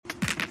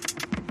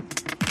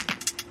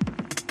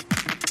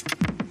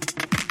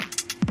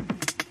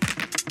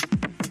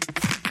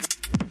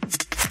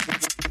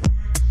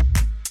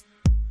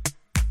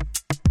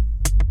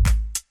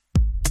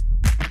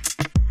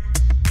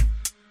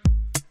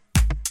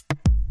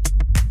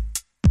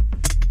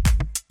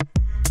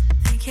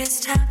Think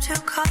it's time to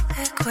call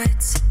it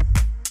quits.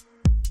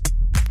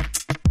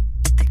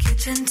 The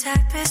kitchen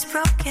tap is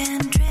broken.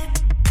 Drip,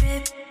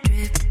 drip,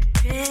 drip,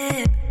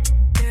 drip.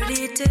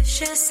 Dirty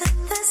dishes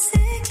in the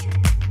sink.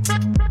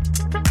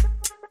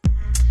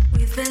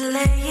 We've been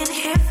laying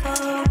here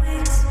for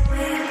weeks.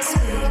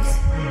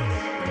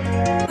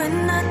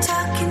 We're not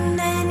talking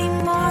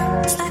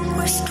anymore. It's like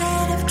we're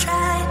scared of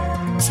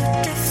trying. So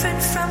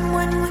different from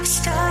when we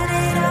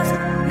started off.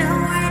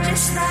 Now we're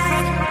just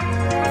like,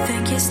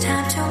 think it's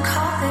time to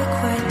call it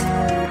quits.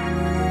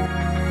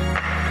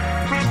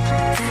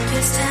 Think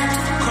it's time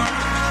to call it.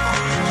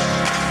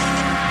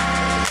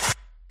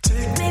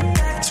 Take me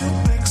back to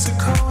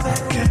Mexico. That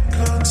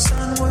Cancun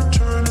sun would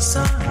turn the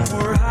sun.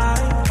 We're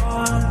high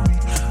on me.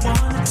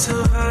 Wanted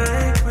to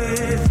hide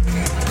with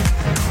me.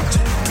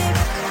 Take me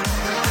back.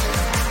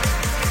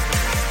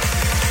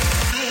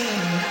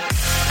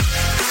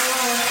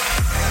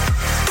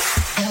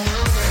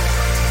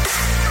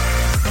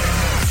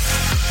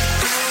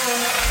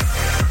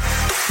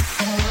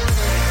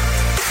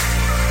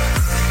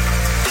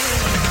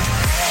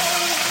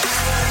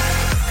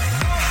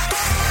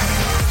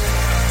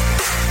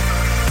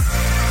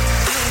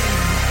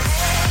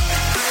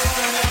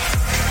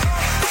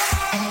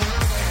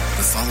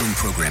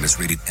 Program is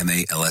rated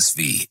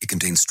MALSV. It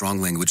contains strong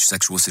language,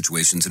 sexual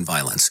situations, and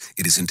violence.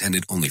 It is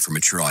intended only for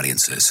mature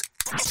audiences.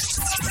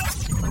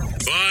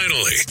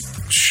 Finally,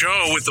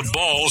 show with the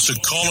balls to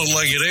call it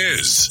like it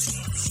is.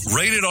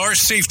 Rated R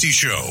Safety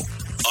Show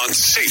on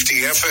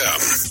Safety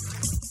FM.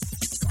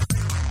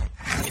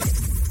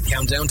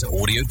 Countdown to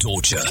audio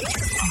torture.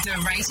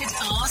 The Rated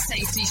R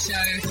Safety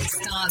Show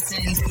starts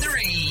in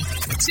 3,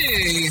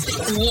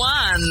 2,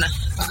 1.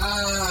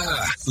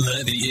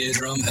 Let the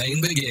eardrum pain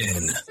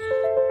begin.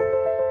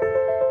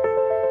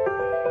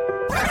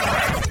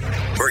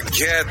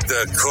 Forget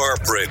the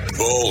corporate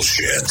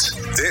bullshit.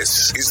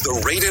 This is the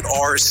Rated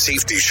R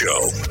Safety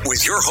Show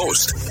with your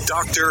host,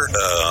 Dr.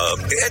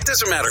 It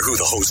doesn't matter who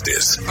the host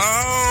is.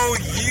 Oh,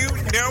 you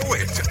know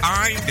it.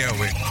 I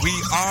know it.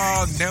 We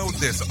all know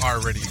this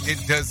already.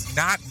 It does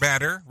not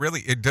matter.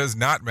 Really, it does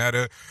not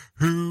matter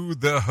who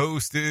the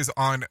host is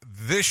on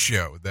this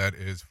show. That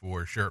is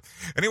for sure.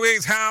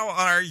 Anyways, how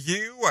are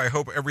you? I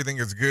hope everything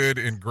is good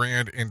and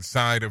grand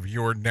inside of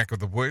your neck of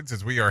the woods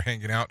as we are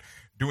hanging out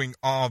doing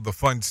all the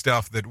fun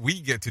stuff that we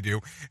get to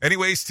do.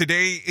 Anyways,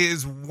 today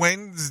is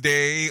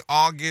Wednesday,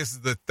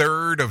 August the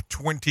 3rd of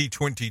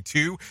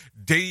 2022,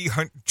 day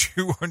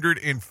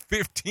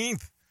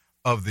 215th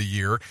of the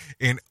year,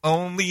 and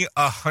only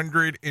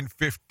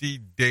 150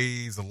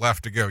 days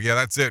left to go. Yeah,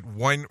 that's it,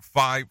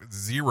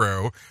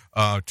 150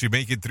 to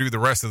make it through the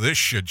rest of this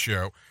shit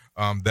show.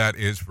 That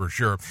is for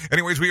sure.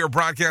 Anyways, we are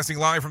broadcasting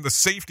live from the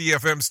Safety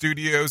FM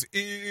studios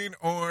in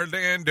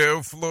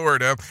Orlando,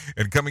 Florida,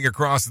 and coming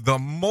across the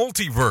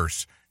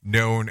multiverse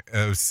known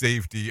as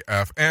Safety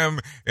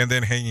FM, and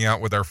then hanging out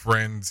with our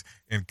friends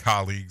and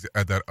colleagues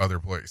at that other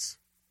place.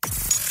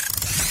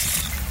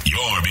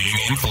 You're being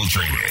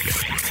infiltrated.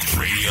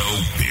 Radio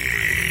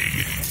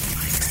Big.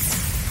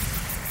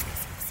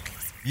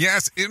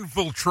 Yes,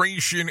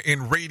 infiltration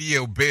in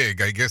Radio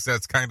Big. I guess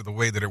that's kind of the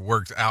way that it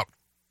works out.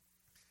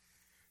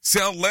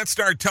 So let's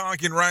start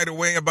talking right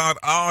away about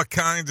all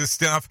kinds of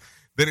stuff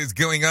that is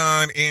going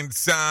on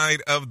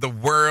inside of the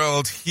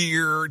world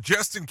here.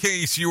 Just in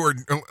case you are,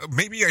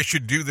 maybe I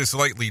should do this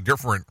slightly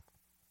different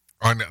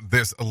on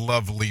this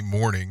lovely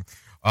morning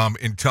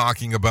in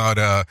talking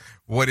about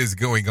what is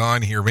going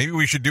on here. Maybe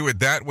we should do it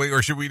that way,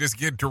 or should we just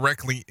get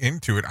directly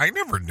into it? I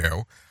never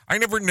know. I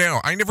never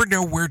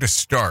know where to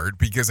start,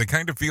 because I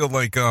kind of feel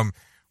like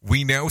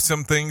we know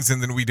some things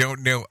and then we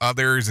don't know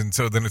others. And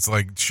so then it's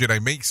like, should I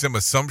make some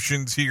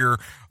assumptions here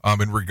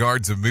in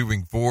regards of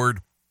moving forward?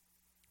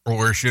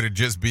 Or should it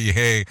just be,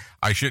 hey,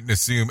 I shouldn't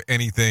assume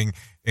anything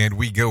and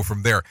we go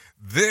from there?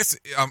 This,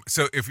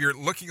 so if you're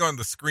looking on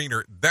the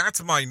screener,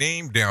 that's my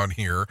name down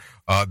here.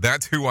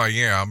 That's who I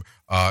am.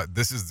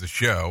 This is the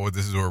show.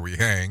 This is where we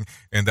hang.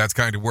 And that's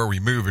kind of where we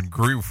move and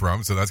groove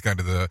from. So that's kind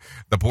of the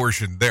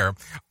portion there.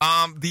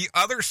 The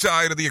other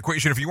side of the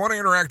equation, if you want to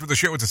interact with the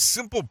show, it's a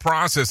simple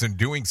process in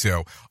doing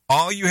so.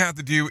 All you have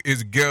to do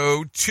is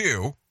go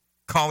to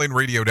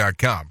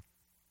callinradio.com.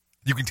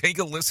 You can take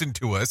a listen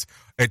to us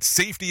at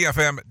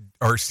safety.fm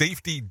or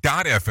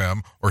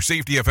safety.fm or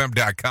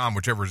safetyfm.com,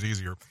 whichever is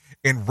easier,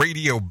 and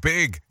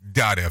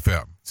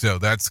radiobig.fm. So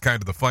that's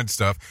kind of the fun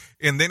stuff.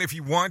 And then if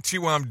you want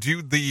to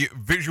do the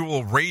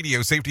visual radio,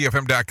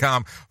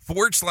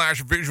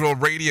 safetyfm.com/visual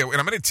radio. And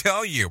I'm going to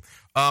tell you,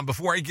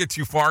 before I get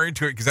too far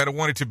into it, because I don't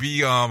want it to be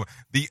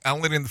the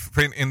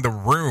elephant in the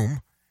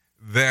room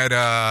that,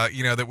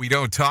 that we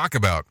don't talk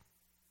about.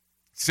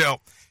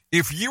 So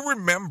if you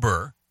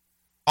remember,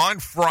 on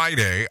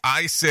Friday,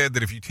 I said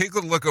that if you take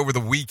a look over the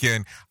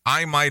weekend,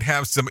 I might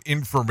have some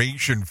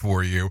information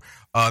for you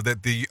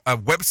that the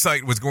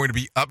website was going to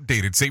be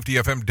updated,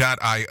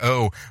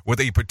 safetyfm.io, with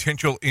a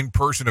potential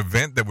in-person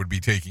event that would be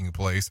taking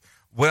place.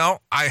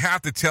 Well, I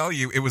have to tell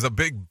you, it was a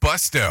big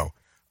busto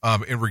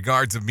in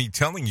regards of me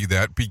telling you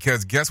that,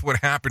 because guess what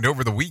happened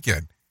over the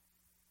weekend?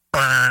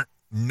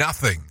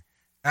 Nothing.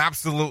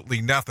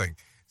 Absolutely nothing.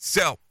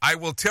 So I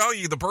will tell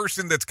you, the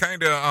person that's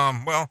kind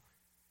of,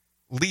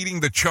 leading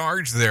the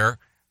charge there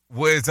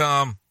was,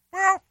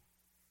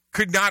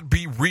 could not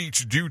be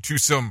reached due to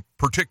some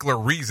particular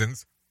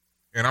reasons.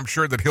 And I'm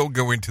sure that he'll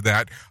go into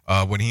that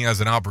when he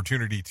has an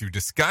opportunity to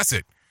discuss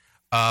it.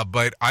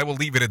 But I will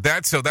leave it at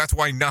that. So that's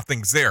why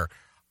nothing's there.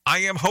 I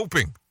am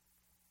hoping,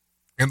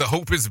 and the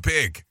hope is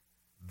big,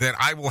 that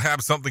I will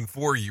have something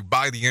for you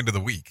by the end of the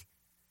week.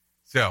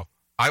 So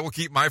I will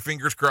keep my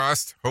fingers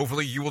crossed.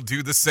 Hopefully you will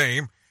do the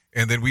same.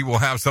 And then we will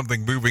have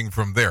something moving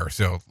from there.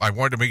 So I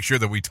wanted to make sure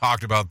that we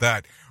talked about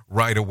that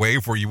right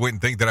away for you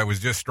wouldn't think that I was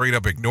just straight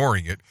up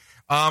ignoring it.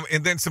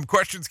 And then some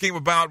questions came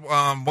about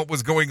what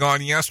was going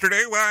on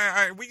yesterday.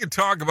 Well, we can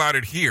talk about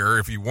it here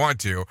if you want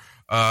to.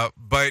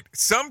 But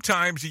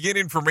sometimes you get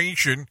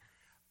information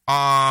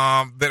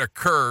that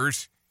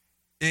occurs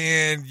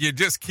and you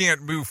just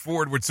can't move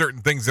forward with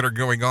certain things that are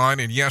going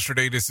on. And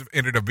yesterday just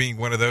ended up being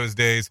one of those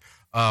days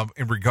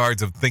in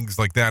regards of things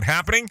like that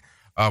happening.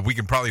 We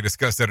can probably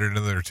discuss that at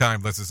another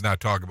time. Let's just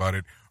not talk about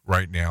it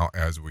right now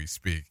as we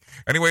speak.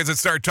 Anyways, let's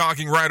start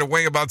talking right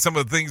away about some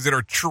of the things that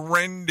are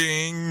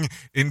trending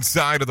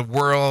inside of the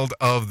world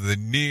of the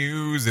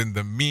news and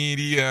the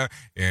media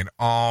and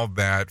all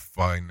that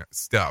fun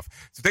stuff.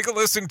 So take a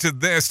listen to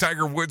this.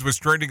 Tiger Woods was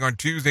trending on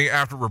Tuesday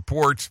after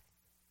reports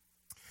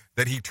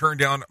that he turned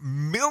down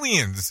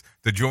millions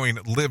to join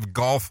Live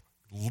Golf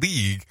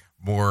League.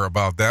 More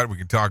about that. We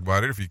can talk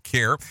about it if you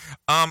care.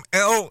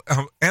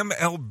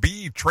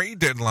 MLB trade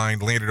deadline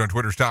landed on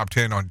Twitter's top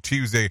 10 on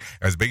Tuesday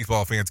as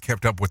baseball fans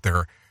kept up with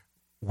their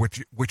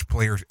which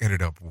players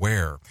ended up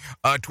where.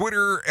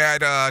 Twitter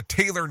at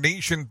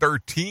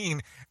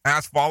TaylorNation13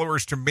 asked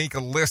followers to make a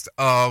list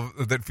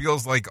of that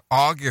feels like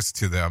August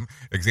to them.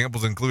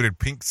 Examples included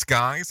pink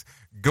skies,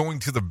 going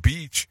to the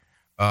beach,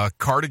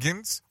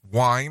 cardigans,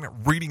 wine,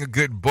 reading a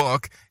good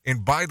book,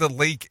 and by the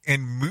lake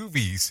and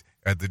movies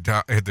at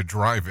the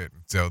drive-in.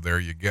 So there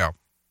you go.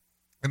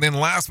 And then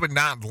last but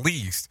not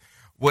least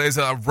was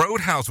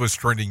Roadhouse was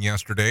trending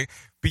yesterday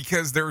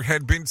because there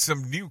had been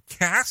some new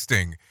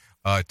casting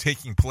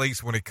taking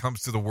place when it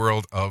comes to the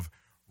world of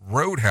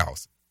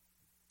Roadhouse.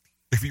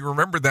 If you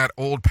remember that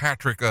old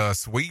Patrick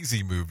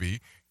Swayze movie,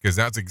 because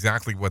that's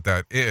exactly what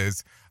that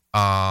is.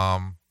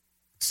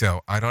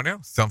 So I don't know,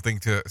 something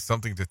to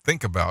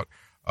think about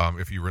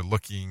if you were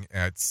looking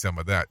at some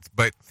of that.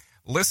 But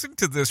listen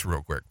to this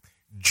real quick.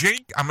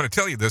 I'm going to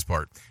tell you this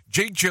part.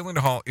 Jake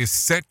Gyllenhaal is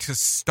set to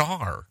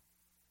star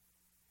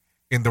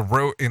in the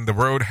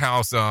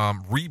Roadhouse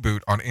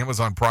reboot on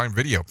Amazon Prime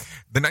Video.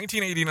 The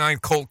 1989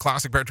 cult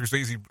classic Patrick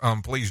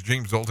Swayze plays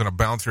James Dalton, a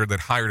bouncer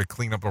that hired to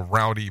clean up a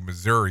rowdy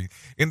Missouri.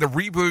 In the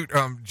reboot,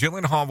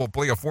 Gyllenhaal will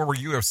play a former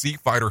UFC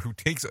fighter who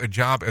takes a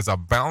job as a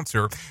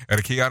bouncer at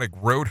a chaotic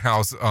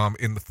roadhouse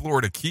in the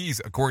Florida Keys,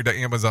 according to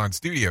Amazon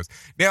Studios.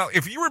 Now,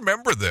 if you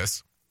remember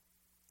this,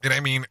 and I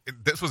mean,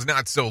 this was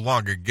not so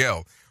long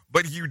ago,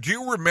 but you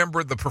do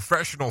remember the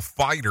professional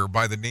fighter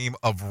by the name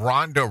of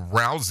Ronda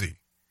Rousey.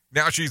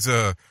 Now she's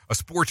a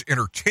sports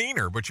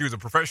entertainer, but she was a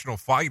professional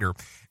fighter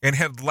and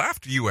had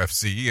left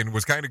UFC and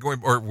was kind of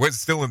going, or was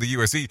still in the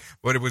UFC,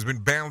 but it was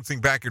been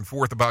bouncing back and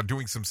forth about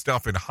doing some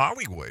stuff in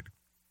Hollywood.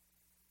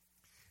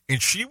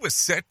 And she was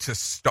set to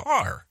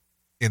star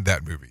in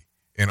that movie.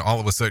 And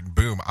all of a sudden,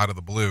 boom, out of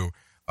the blue,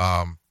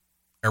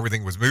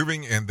 everything was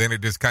moving, and then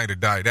it just kind of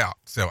died out.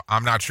 So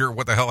I'm not sure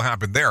what the hell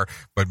happened there.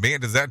 But, man,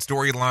 does that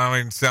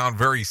storyline sound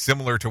very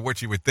similar to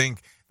what you would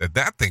think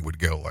that thing would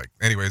go like.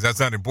 Anyways, that's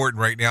not important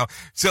right now.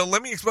 So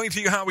let me explain to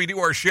you how we do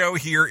our show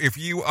here. If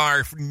you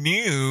are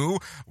new,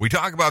 we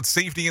talk about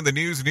safety in the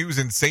news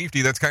and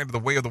safety. That's kind of the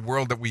way of the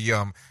world that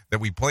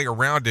we play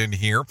around in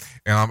here.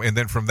 And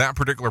then from that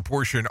particular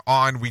portion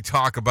on, we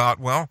talk about,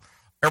 well,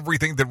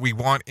 everything that we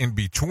want in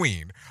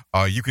between.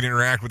 You can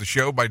interact with the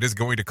show by just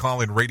going to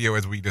call-in radio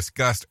as we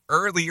discussed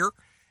earlier.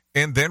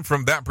 And then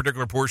from that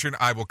particular portion,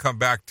 I will come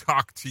back,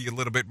 talk to you a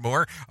little bit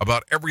more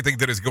about everything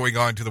that is going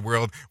on to the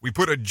world. We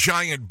put a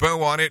giant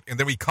bow on it, and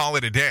then we call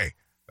it a day.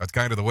 That's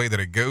kind of the way that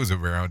it goes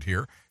around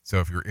here.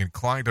 So if you're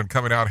inclined on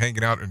coming out,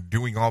 hanging out, and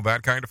doing all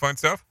that kind of fun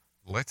stuff,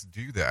 let's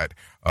do that,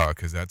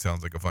 because that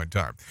sounds like a fun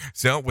time.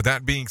 So with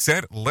that being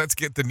said, let's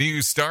get the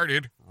news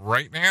started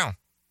right now.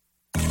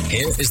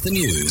 Here is the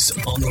news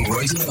on the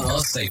Rated R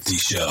Safety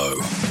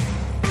Show.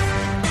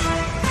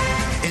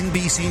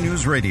 NBC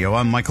News Radio,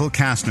 I'm Michael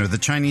Kastner. The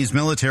Chinese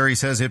military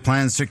says it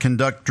plans to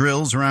conduct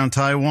drills around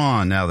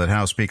Taiwan now that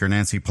House Speaker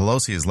Nancy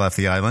Pelosi has left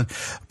the island.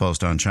 A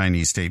post on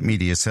Chinese state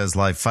media says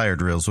live fire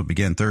drills will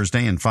begin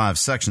Thursday in 5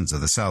 sections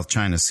of the South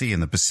China Sea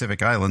and the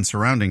Pacific Islands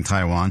surrounding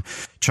Taiwan.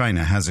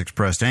 China has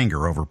expressed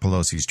anger over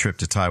Pelosi's trip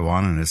to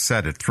Taiwan and has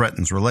said it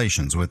threatens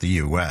relations with the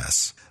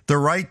U.S. The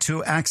right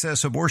to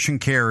access abortion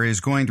care is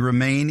going to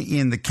remain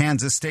in the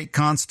Kansas state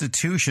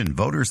constitution.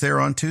 Voters there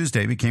on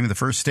Tuesday became the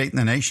first state in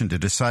the nation to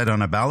decide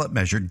on a ballot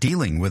measure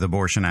dealing with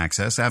abortion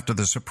access after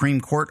the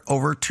Supreme Court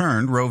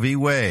overturned Roe v.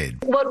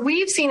 Wade. What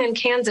we've seen in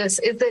Kansas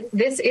is that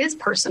this is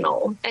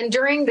personal. And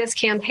during this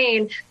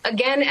campaign,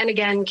 again and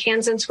again,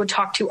 Kansans would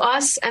talk to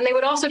us, and they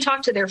would also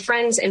talk to their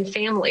friends and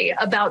family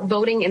about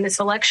voting in this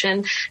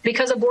election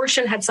because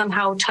abortion had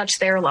somehow touched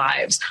their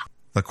lives.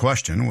 The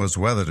question was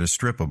whether to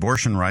strip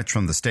abortion rights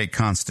from the state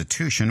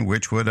constitution,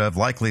 which would have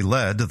likely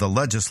led to the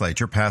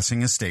legislature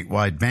passing a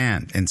statewide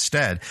ban.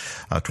 Instead,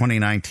 a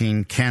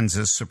 2019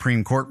 Kansas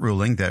Supreme Court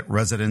ruling that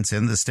residents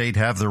in the state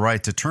have the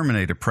right to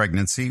terminate a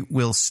pregnancy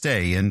will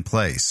stay in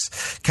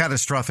place.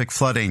 Catastrophic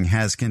flooding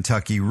has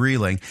Kentucky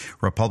reeling.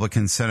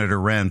 Republican Senator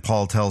Rand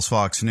Paul tells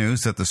Fox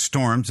News that the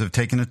storms have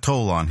taken a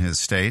toll on his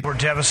state. We're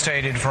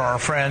devastated for our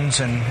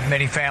friends and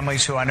many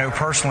families who I know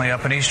personally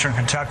up in eastern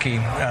Kentucky.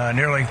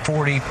 Nearly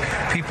 40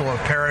 people have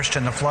perished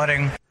in the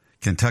flooding.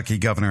 Kentucky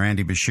Governor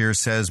Andy Beshear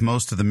says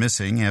most of the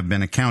missing have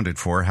been accounted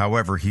for.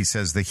 However, he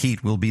says the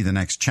heat will be the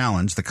next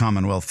challenge the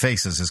Commonwealth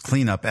faces as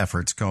cleanup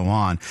efforts go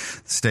on.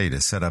 The state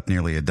has set up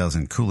nearly a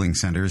dozen cooling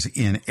centers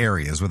in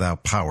areas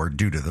without power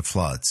due to the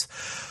floods.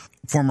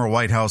 Former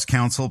White House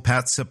counsel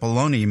Pat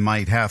Cipollone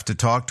might have to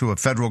talk to a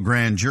federal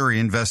grand jury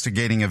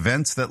investigating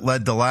events that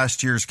led to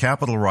last year's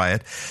Capitol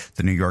riot.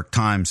 The New York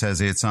Times says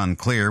it's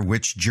unclear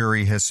which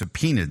jury has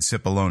subpoenaed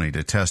Cipollone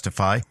to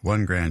testify.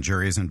 One grand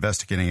jury is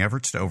investigating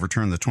efforts to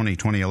overturn the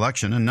 2020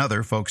 election.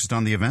 Another focused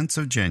on the events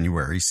of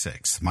January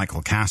 6th.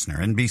 Michael Kastner,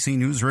 NBC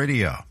News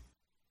Radio.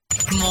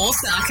 More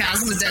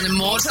sarcasm than a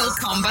Mortal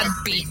Kombat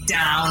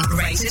beatdown.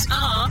 Rated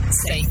R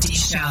Safety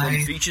Show.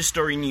 From Feature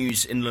Story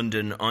News in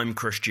London, I'm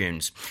Chris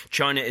Jones.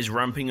 China is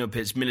ramping up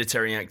its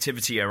military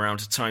activity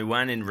around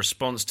Taiwan in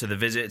response to the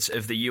visit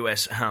of the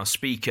US House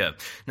Speaker.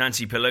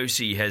 Nancy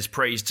Pelosi has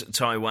praised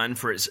Taiwan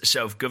for its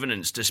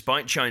self-governance,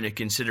 despite China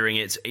considering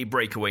it a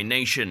breakaway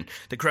nation.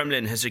 The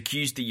Kremlin has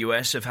accused the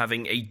US of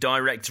having a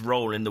direct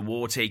role in the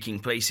war taking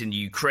place in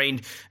Ukraine,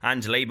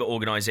 and labour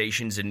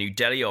organisations in New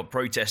Delhi are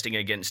protesting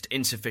against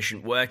insufficient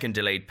work and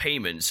delayed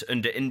payments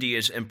under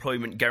India's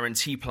Employment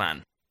Guarantee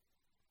Plan.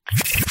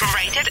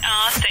 Rated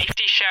R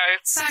Safety Show.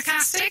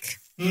 Sarcastic?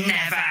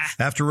 Never.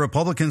 After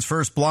Republicans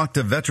first blocked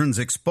a veterans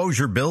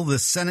exposure bill, the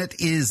Senate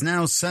is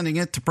now sending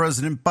it to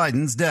President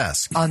Biden's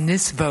desk. On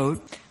this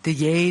vote, the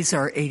yeas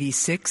are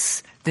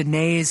 86, the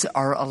nays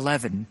are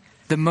 11.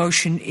 The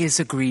motion is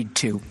agreed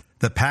to.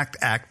 The PACT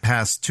Act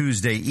passed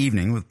Tuesday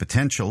evening with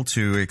potential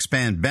to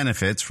expand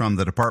benefits from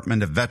the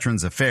Department of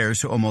Veterans Affairs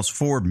to almost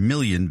 4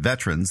 million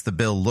veterans. The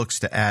bill looks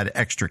to add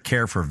extra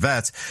care for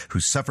vets who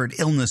suffered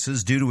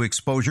illnesses due to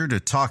exposure to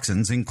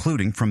toxins,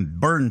 including from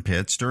burn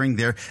pits during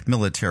their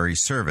military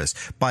service.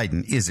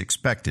 Biden is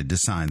expected to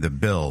sign the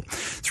bill.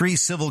 3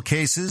 civil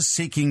cases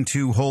seeking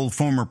to hold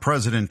former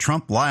President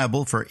Trump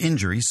liable for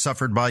injuries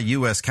suffered by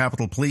U.S.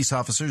 Capitol Police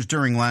officers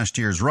during last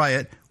year's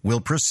riot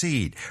will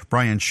proceed.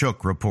 Brian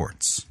Shook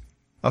reports.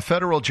 A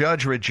federal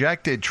judge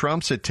rejected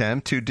Trump's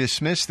attempt to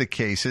dismiss the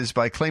cases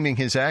by claiming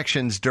his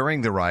actions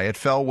during the riot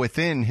fell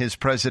within his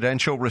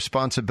presidential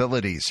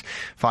responsibilities.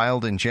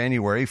 Filed in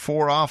January,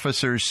 4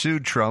 officers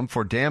sued Trump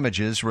for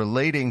damages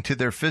relating to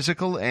their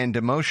physical and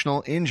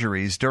emotional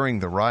injuries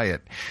during the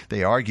riot.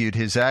 They argued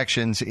his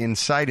actions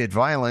incited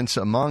violence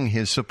among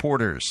his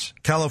supporters.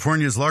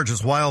 California's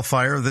largest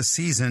wildfire of the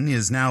season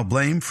is now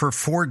blamed for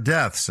 4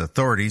 deaths.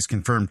 Authorities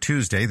confirmed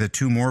Tuesday that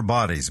 2 more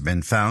bodies have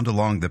been found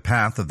along the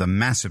path of the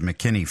massive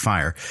McKinney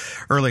fire.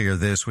 Earlier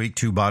this week,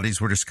 2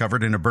 bodies were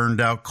discovered in a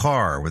burned-out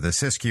car, with the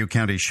Siskiyou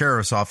County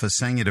Sheriff's Office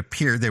saying it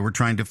appeared they were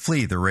trying to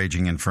flee the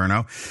raging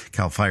inferno.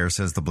 CAL FIRE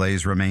says the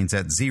blaze remains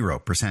at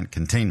 0%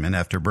 containment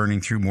after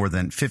burning through more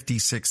than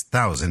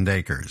 56,000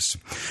 acres.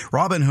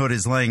 Robinhood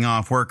is laying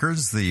off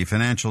workers. The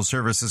financial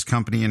services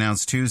company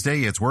announced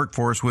Tuesday its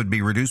workforce would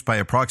be reduced by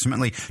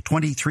approximately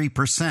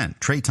 23%.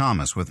 Trey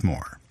Thomas with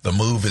more. The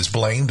move is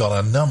blamed on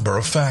a number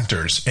of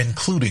factors,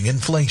 including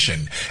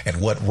inflation and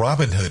what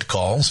Robinhood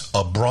calls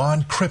a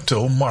broad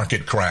crypto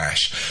market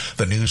crash.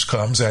 The news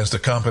comes as the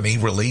company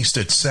released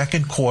its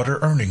second quarter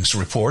earnings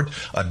report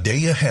a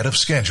day ahead of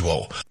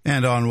schedule.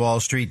 And on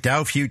Wall Street,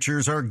 Dow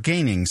futures are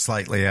gaining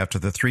slightly after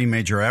the 3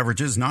 major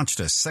averages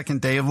notched a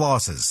second day of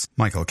losses.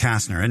 Michael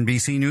Kastner,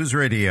 NBC News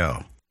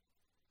Radio.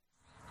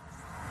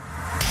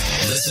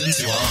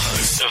 Listen to our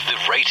host of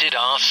the Rated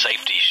R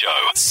Safety Show.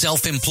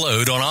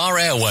 Self-implode on our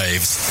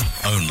airwaves.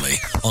 Only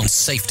on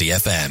Safety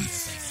FM.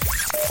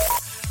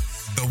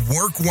 The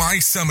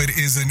WorkWise Summit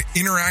is an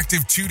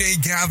interactive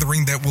 2-day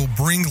gathering that will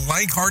bring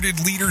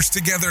like-hearted leaders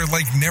together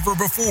like never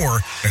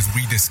before as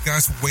we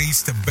discuss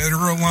ways to better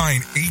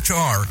align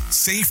HR,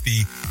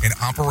 safety, and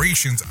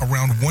operations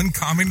around one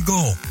common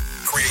goal: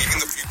 creating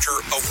the future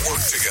of work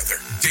together.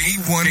 Day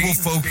 1 will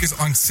focus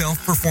on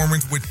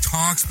self-performance with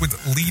talks with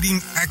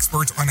leading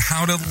experts on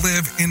how to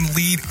live and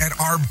lead at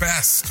our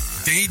best.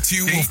 Day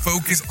 2 will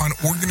focus on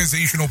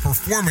organizational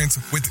performance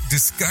with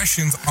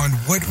discussions on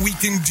what we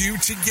can do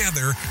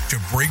together to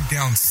break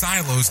down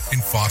silos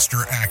and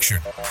foster action.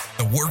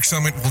 The Work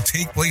Summit will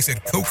take place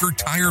at Coker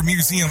Tire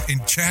Museum in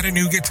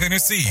Chattanooga,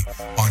 Tennessee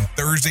on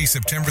Thursday,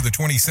 September the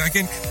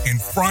 22nd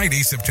and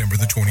Friday, September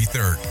the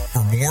 23rd.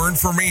 For more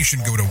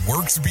information, go to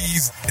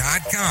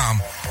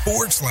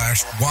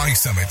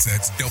workzbe.com/Y-Summits.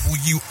 That's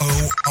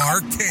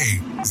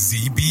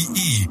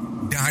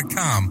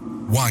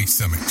WORKZBE.com,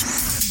 Y-Summit.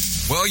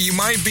 Well, you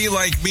might be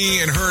like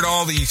me and heard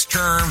all these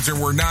terms and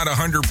were not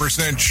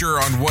 100%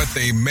 sure on what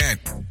they meant.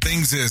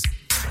 Things as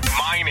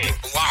mining,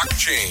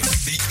 blockchain,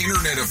 the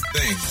Internet of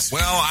Things.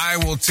 Well, I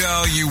will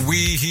tell you,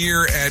 we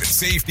here at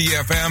Safety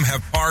FM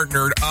have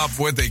partnered up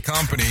with a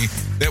company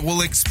that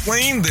will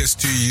explain this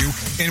to you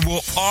and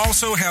will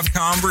also have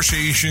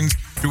conversations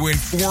to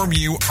inform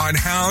you on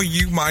how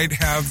you might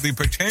have the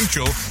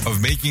potential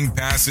of making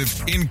passive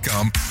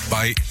income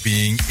by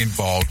being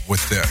involved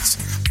with this.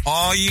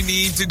 All you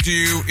need to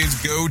do is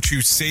go to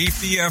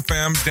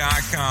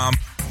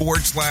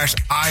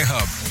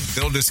safetyfm.com/iHub.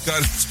 They'll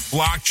discuss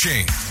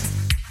blockchain.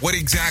 What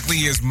exactly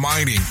is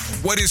mining?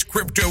 What is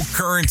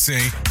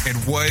cryptocurrency? And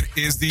what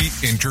is the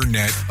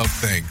Internet of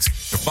Things?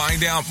 To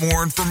find out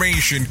more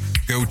information,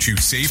 go to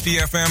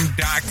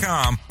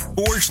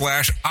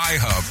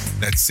safetyfm.com/iHub.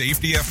 That's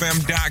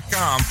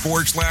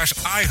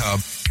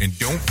safetyfm.com/iHub. And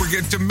don't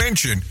forget to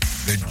mention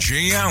that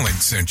Jay Allen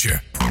sent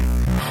you.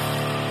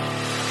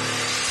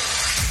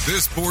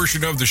 This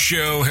portion of the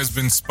show has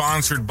been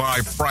sponsored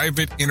by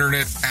Private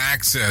Internet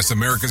Access,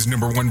 America's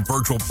 #1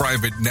 virtual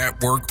private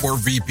network, or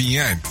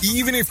VPN.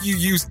 Even if you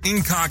use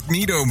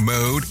incognito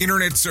mode,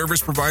 internet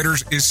service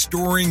providers is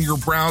storing your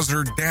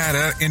browser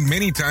data and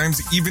many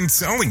times even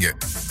selling it.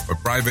 But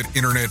Private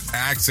Internet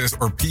Access,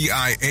 or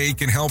PIA,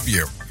 can help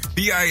you.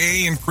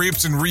 PIA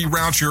encrypts and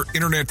reroutes your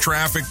internet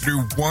traffic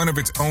through one of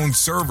its own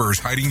servers,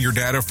 hiding your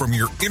data from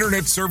your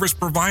internet service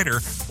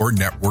provider or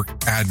network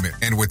admin.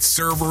 And with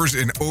servers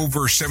in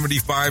over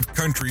 75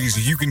 countries,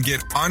 you can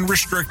get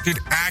unrestricted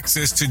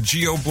access to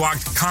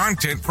geo-blocked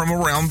content from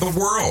around the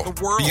world.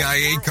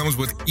 PIA comes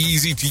with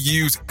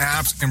easy-to-use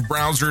apps and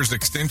browsers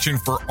extension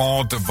for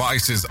all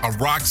devices, a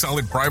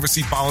rock-solid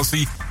privacy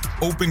policy,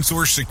 open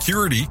source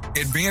security,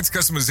 advanced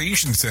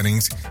customization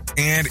settings,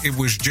 and it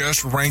was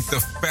just ranked the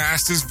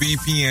fastest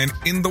VPN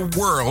in the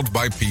world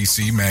by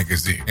PC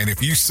Magazine. And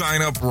if you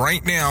sign up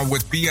right now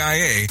with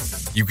PIA,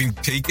 you can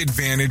take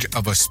advantage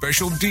of a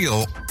special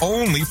deal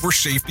only for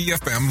Safety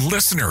FM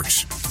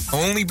listeners.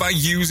 Only by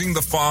using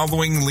the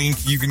following link,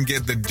 you can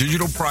get the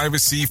digital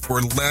privacy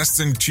for less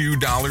than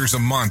 $2 a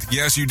month.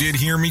 Yes, you did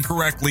hear me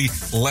correctly.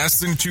 Less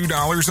than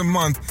 $2 a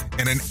month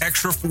and an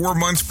extra 4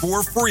 months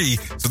for free.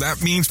 So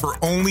that means for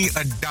only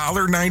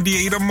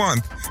 $1.98 a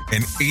month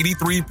and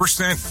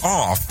 83%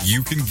 off,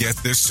 you can get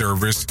this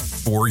service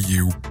for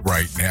you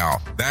right now.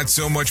 That's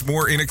so much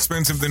more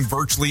inexpensive than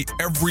virtually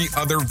every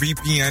other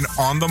VPN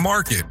on the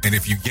market. And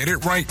if you get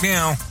it right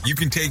now, you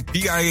can take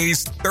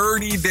PIA's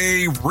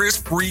 30-day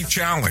risk-free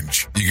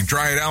challenge. You can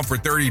try it out for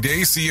 30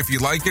 days, see if you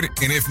like it,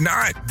 and if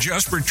not,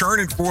 just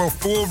return it for a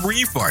full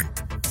refund.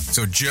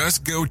 So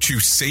just go to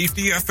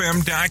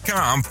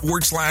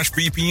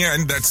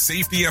safetyfm.com/VPN. That's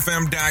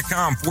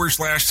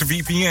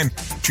safetyfm.com/VPN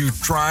to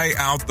try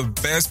out the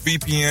best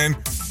VPN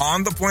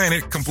on the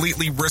planet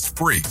completely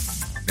risk-free.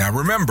 Now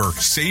remember,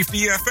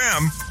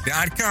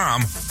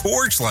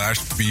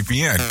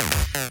 safetyfm.com/VPN.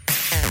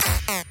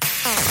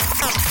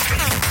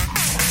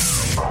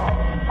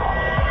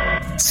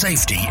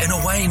 Safety in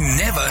a way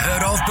never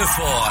heard of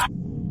before.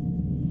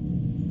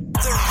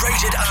 The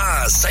Rated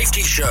R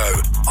Safety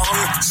Show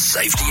on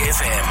Safety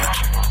FM.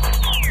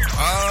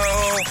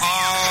 Oh,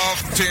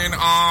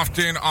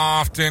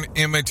 often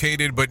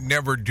imitated but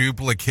never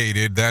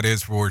duplicated. That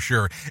is for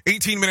sure.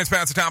 18 minutes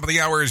past the top of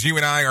the hour as you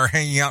and I are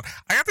hanging out.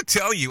 I have to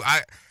tell you,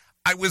 I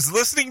was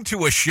listening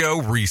to a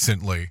show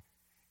recently,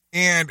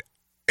 and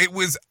it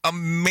was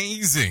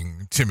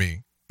amazing to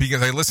me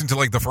because I listened to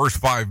like the first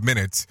 5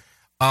 minutes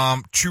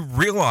to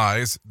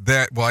realize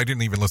that, well, I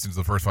didn't even listen to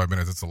the first 5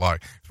 minutes. It's a lie.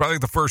 It's probably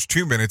the first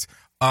 2 minutes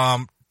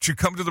to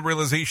come to the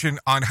realization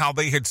on how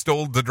they had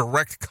stole the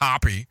direct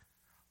copy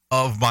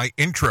of my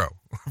intro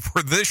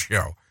for this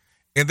show.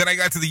 And then I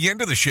got to the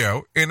end of the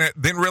show and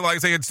then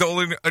realized they had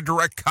stolen a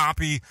direct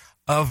copy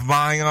of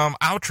my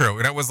outro.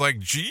 And I was like,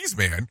 geez,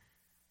 man.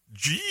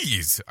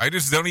 Geez. I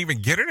just don't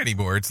even get it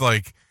anymore. It's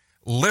like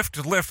lift.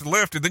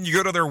 And then you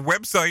go to their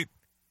website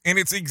and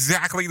it's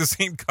exactly the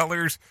same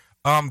colors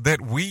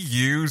that we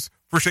use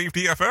for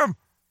Safety FM.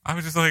 I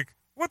was just like,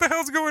 what the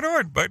hell's going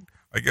on? But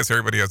I guess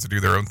everybody has to do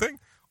their own thing.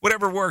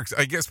 Whatever works.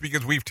 I guess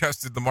because we've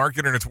tested the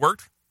market and it's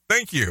worked.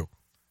 Thank you.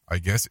 I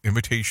guess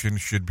imitation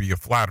should be a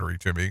flattery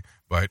to me,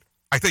 but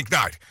I think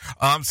not.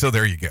 So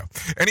there you go.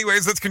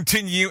 Anyways, let's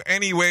continue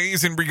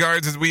in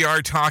regards as we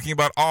are talking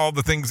about all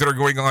the things that are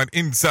going on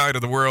inside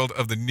of the world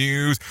of the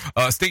news.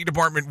 State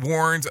Department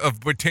warns of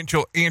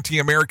potential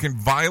anti-American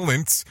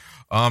violence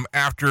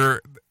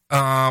after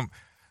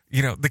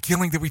the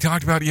killing that we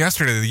talked about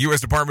yesterday. The U.S.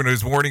 Department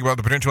is warning about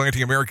the potential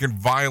anti-American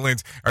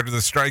violence after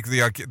the strike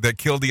that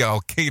killed the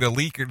Al-Qaeda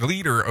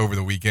leader over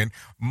the weekend.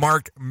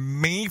 Mark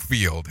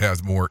Mayfield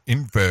has more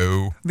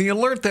info. The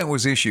alert that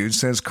was issued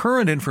says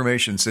current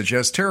information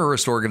suggests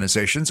terrorist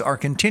organizations are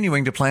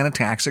continuing to plan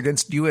attacks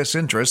against U.S.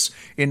 interests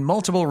in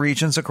multiple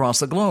regions across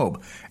the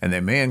globe, and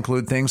they may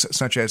include things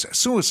such as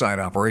suicide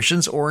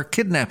operations or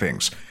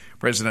kidnappings.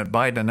 President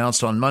Biden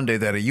announced on Monday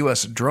that a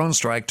U.S. drone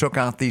strike took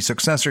out the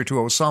successor to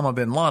Osama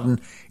bin Laden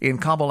in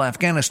Kabul,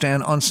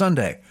 Afghanistan on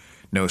Sunday.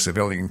 No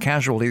civilian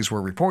casualties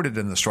were reported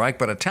in the strike,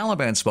 but a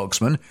Taliban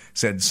spokesman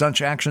said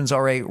such actions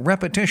are a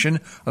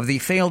repetition of the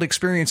failed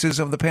experiences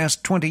of the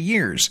past 20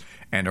 years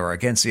and are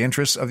against the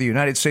interests of the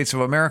United States of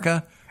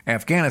America,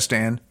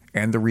 Afghanistan,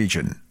 and the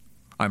region.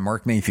 I'm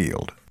Mark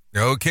Mayfield.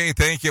 Okay,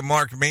 thank you,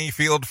 Mark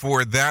Mayfield,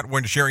 for that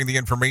one, sharing the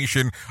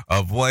information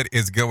of what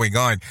is going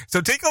on.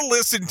 So take a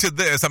listen to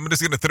this. I'm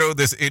just going to throw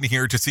this in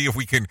here to see if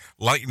we can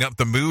lighten up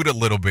the mood a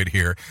little bit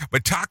here.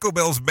 But Taco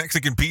Bell's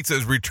Mexican Pizza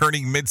is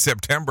returning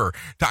mid-September.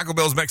 Taco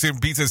Bell's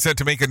Mexican Pizza is set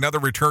to make another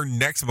return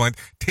next month.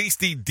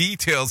 Tasty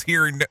details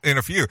here in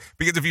a few.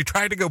 Because if you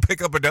try to go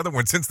pick up another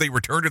one since they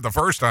returned it the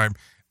first time,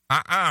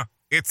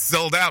 it's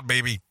sold out,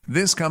 baby.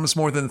 This comes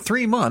more than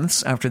 3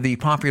 months after the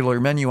popular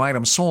menu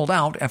item sold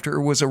out after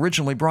it was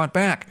originally brought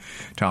back.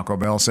 Taco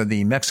Bell said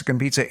the Mexican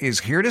pizza is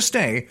here to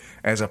stay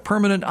as a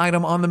permanent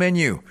item on the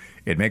menu.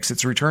 It makes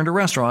its return to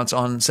restaurants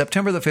on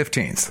September the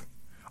 15th.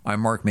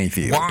 I'm Mark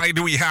Mayfield. Why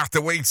do we have to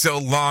wait so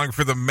long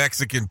for the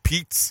Mexican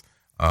pizza?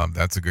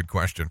 That's a good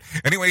question.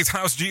 Anyways,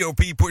 House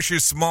GOP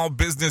pushes small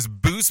business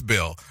boost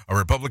bill. A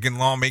Republican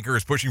lawmaker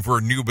is pushing for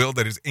a new bill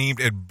that is aimed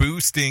at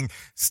boosting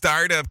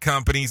startup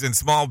companies and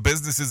small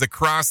businesses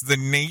across the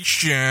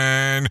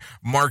nation.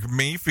 Mark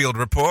Mayfield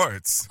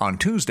reports. On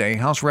Tuesday,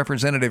 House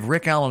Representative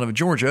Rick Allen of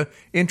Georgia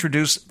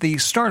introduced the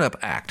Startup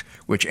Act,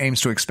 which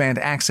aims to expand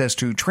access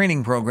to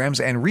training programs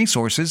and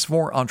resources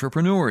for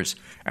entrepreneurs.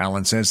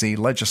 Allen says the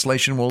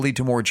legislation will lead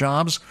to more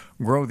jobs,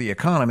 grow the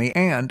economy,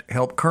 and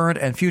help current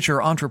and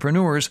future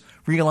entrepreneurs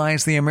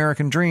realize the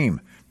American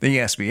dream. The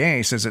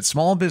SBA says that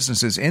small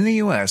businesses in the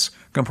U.S.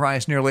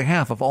 comprise nearly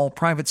half of all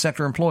private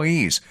sector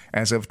employees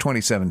as of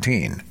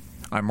 2017.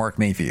 I'm Mark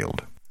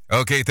Mayfield.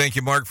 Okay, thank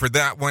you, Mark, for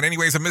that one.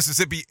 Anyways, a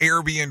Mississippi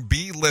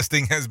Airbnb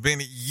listing has been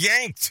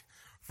yanked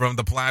from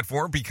the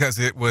platform because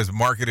it was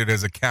marketed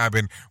as a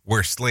cabin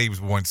where slaves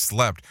once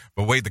slept.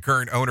 But wait, the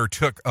current owner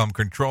took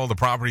control of the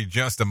property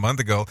just a month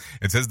ago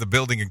and says the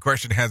building in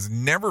question has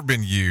never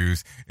been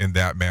used in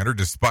that manner,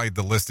 despite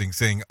the listing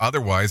saying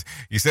otherwise.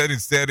 He said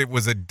instead it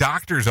was a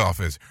doctor's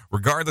office.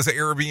 Regardless,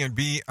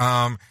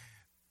 Airbnb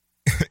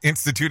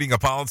instituting a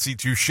policy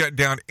to shut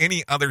down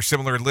any other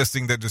similar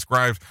listing that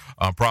describes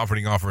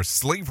profiting off of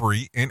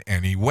slavery in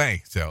any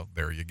way. So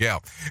there you go.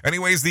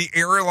 Anyways, the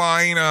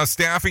airline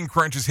staffing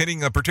crunch is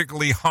hitting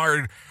particularly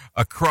hard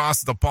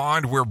across the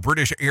pond, where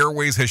British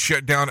Airways has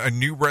shut down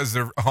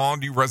all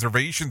new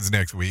reservations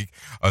next week.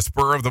 A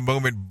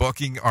spur-of-the-moment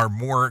booking are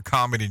more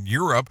common in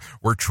Europe,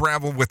 where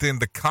travel within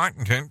the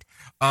continent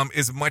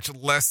is much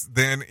less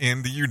than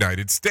in the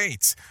United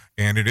States.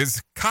 And it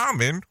is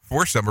common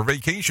for summer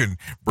vacation.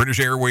 British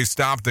Airways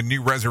stopped the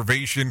new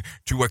reservation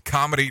to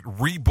accommodate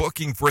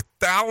rebooking for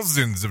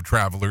thousands of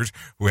travelers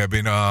who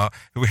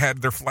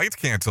had their flights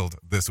canceled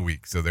this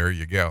week. So there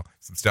you go.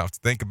 Some stuff to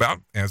think about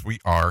as we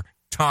are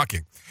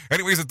talking.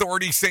 Anyways,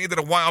 authorities say that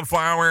a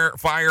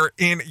wildfire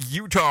in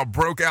Utah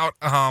broke out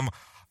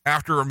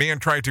after a man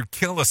tried to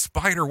kill a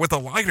spider with a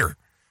lighter,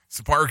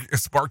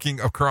 sparking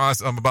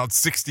across about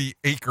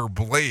 60-acre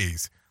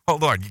blaze.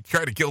 Hold on, you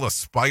tried to kill a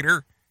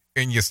spider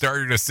and you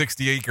started a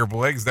 60-acre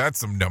blaze? That's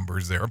some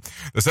numbers there.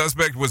 The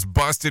suspect was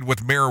busted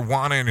with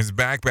marijuana in his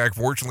backpack.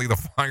 Fortunately, the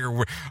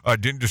fire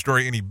didn't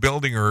destroy any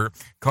building or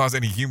cause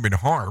any human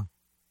harm.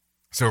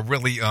 So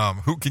really,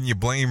 who can you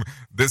blame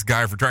this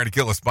guy for trying to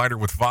kill a spider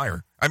with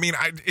fire? I mean,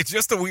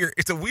 it's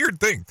a weird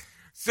thing.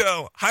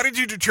 So how did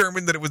you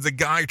determine that it was a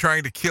guy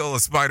trying to kill a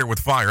spider with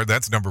fire?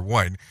 That's number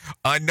one.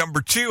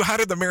 Number two, how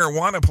did the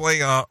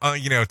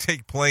marijuana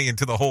take play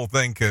into the whole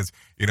thing? Because,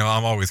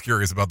 I'm always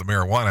curious about the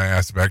marijuana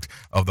aspect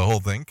of the whole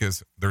thing,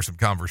 because there's some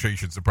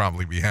conversations to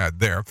probably be had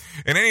there.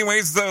 And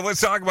anyways,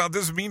 let's talk about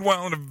this.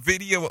 Meanwhile, in a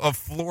video of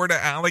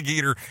Florida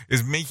alligator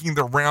is making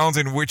the rounds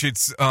in which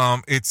its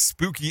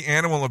spooky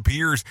animal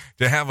appears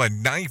to have a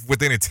knife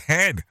within its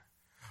head.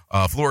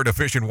 Florida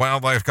Fish and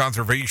Wildlife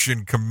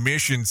Conservation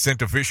Commission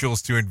sent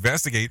officials to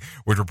investigate,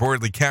 which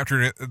reportedly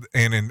captured it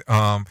and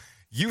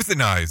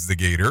euthanized the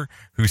gator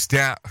who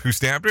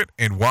stabbed it.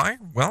 And why?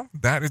 Well,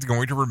 that is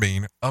going to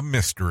remain a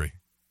mystery.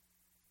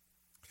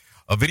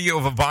 A video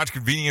of a botched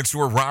convenience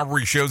store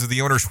robbery shows that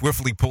the owner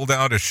swiftly pulled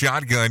out a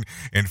shotgun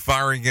and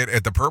firing it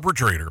at the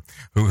perpetrator,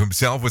 who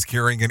himself was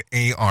carrying an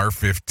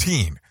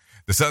AR-15.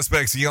 The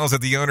suspect yells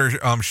that the owner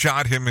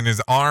shot him in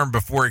his arm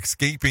before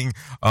escaping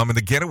in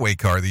the getaway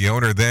car. The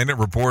owner then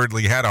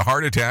reportedly had a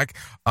heart attack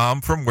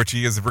from which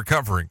he is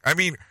recovering. I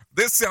mean,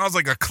 this sounds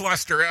like a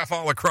cluster F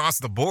all across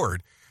the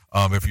board.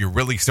 if you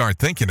really start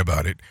thinking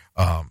about it,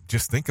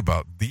 just think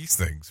about these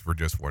things for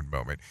just one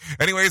moment.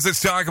 Anyways,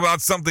 let's talk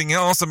about something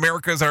else.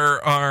 Americans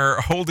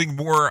are holding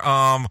more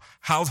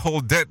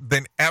household debt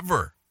than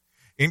ever.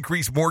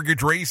 Increased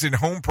mortgage rates and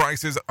home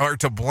prices are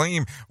to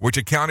blame, which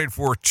accounted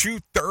for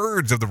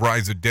 2/3 of the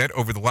rise of debt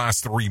over the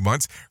last 3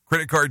 months.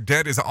 Credit card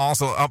debt is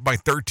also up by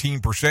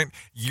 13%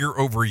 year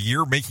over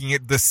year, making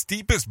it the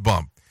steepest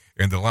bump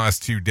in the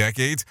last 2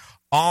 decades.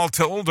 All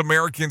told,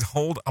 Americans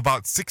hold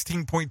about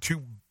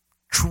 $16.2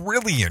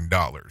 trillion.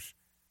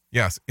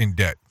 Yes, in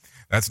debt.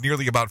 That's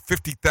nearly about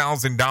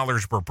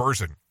 $50,000 per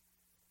person.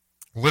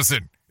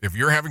 Listen, if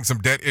you're having some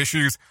debt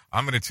issues,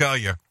 I'm going to tell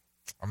you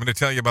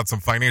about some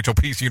Financial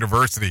Peace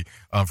University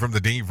from the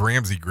Dave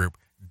Ramsey Group.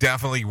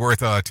 Definitely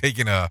worth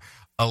taking a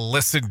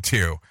listen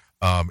to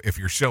if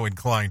you're so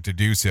inclined to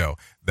do so.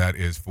 That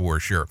is for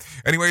sure.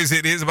 Anyways,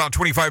 it is about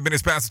 25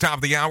 minutes past the top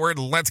of the hour.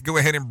 Let's go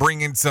ahead and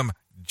bring in some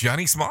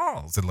Johnny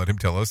Smalls and let him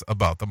tell us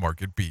about the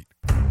Market Beat.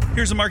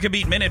 Here's a Market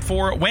Beat Minute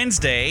for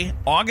Wednesday,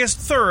 August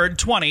 3rd,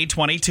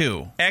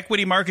 2022.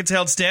 Equity markets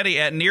held steady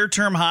at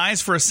near-term highs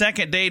for a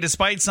second day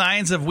despite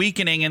signs of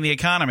weakening in the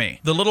economy.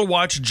 The Little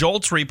Watch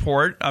JOLTS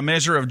report, a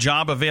measure of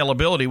job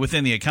availability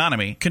within the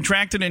economy,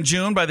 contracted in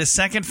June by the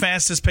second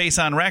fastest pace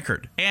on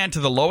record and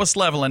to the lowest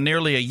level in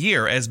nearly a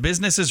year as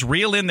businesses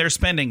reel in their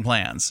spending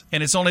plans.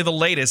 And it's only the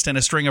latest in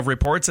a string of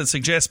reports that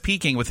suggest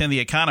peaking within the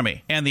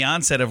economy and the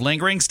onset of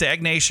lingering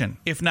stagnation,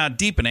 if not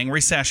deepening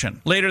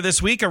recession. Later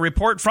this week, a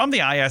report from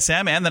the ISM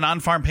and the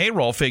non-farm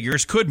payroll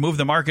figures could move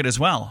the market as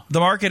well. The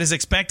market is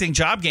expecting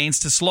job gains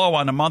to slow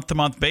on a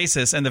month-to-month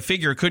basis, and the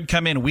figure could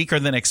come in weaker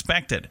than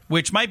expected,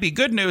 which might be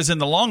good news in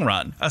the long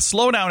run. A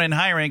slowdown in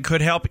hiring could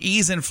help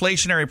ease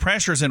inflationary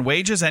pressures in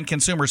wages and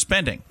consumer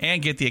spending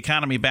and get the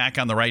economy back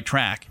on the right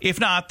track. If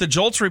not, the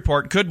JOLTS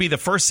report could be the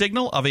first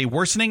signal of a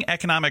worsening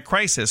economic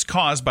crisis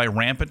caused by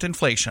rampant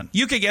inflation.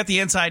 You can get the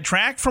inside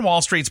track from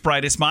Wall Street's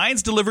brightest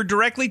minds delivered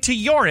directly to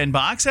your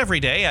inbox every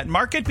day at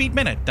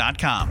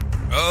MarketBeatMinute.com.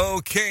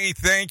 Okay,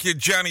 thank you,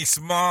 Johnny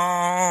Smalls,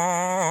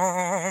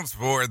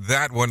 for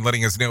that one,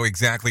 letting us know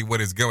exactly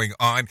what is going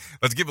on.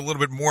 Let's give a little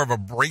bit more of a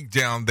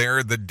breakdown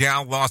there. The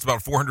Dow lost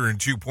about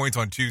 402 points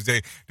on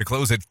Tuesday to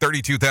close at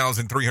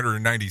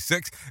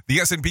 32,396. The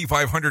S&P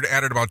 500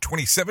 added about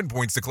 27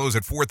 points to close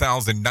at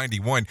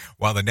 4,091,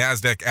 while the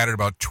NASDAQ added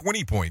about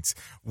 20 points.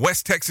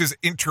 West Texas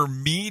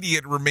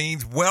Intermediate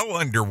remains well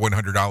under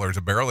 $100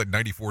 a barrel at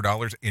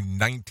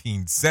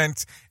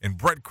 $94.19, and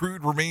Brent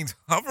crude remains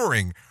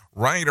hovering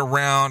right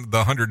around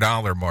the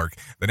 $100 mark.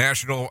 The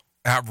national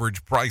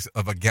average price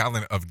of a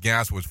gallon of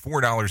gas was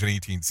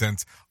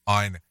 $4.18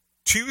 on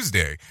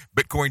Tuesday.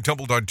 Bitcoin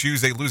tumbled on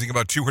Tuesday, losing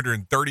about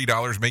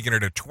 $230, making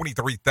it a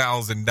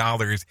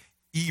 $23,000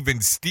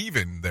 even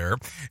Steven there.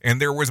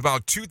 And there was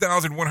about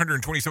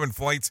 2,127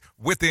 flights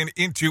within,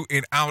 into,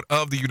 and out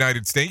of the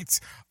United States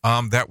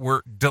that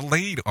were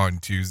delayed on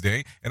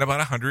Tuesday, and about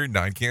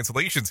 109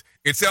 cancellations.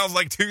 It sounds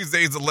like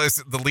Tuesday is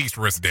the least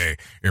risk day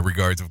in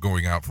regards of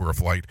going out for a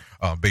flight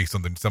based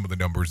on some of the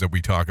numbers that we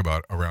talk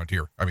about around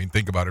here. I mean,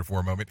 think about it for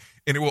a moment,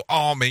 and it will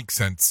all make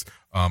sense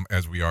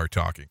as we are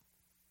talking.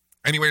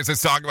 Anyways,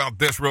 let's talk about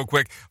this real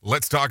quick.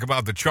 Let's talk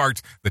about the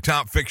charts, the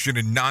top fiction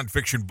and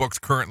nonfiction books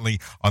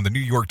currently on the New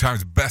York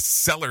Times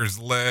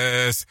bestsellers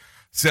list.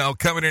 So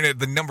coming in at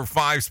the number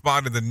 5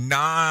 spot in the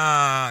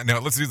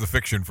let's do the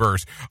fiction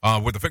first.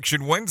 With the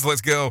fiction ones, let's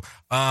go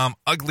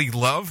Ugly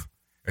Love.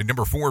 At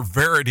number 4,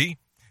 Verity.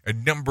 At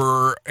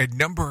number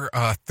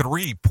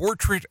 3,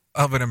 Portrait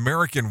of an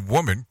American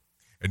Woman.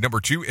 At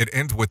number 2, It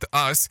Ends With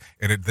Us.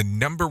 And at the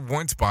number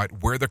 1 spot,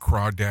 Where the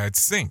Crawdads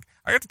Sing.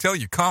 I have to tell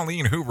you,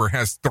 Colleen Hoover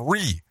has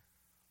 3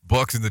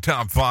 books in the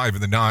top 5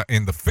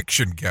 in the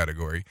fiction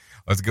category.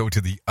 Let's go to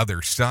the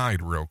other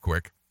side real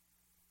quick.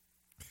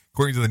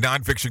 According to the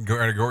nonfiction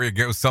category, it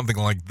goes something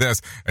like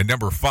this. At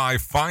number 5,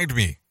 Find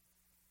Me.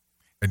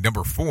 At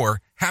number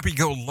 4, Happy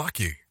Go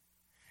Lucky.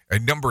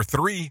 At number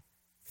 3,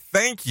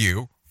 Thank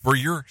You for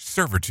Your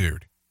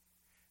Servitude.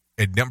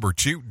 At number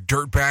 2,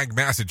 Dirtbag,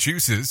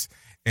 Massachusetts.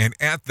 And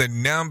at the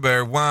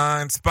number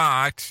 1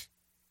 spot,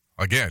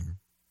 again,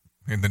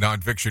 in the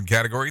nonfiction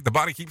category, The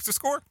Body Keeps the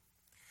Score.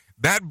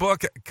 That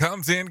book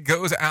comes in,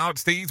 goes out,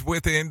 stays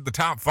within the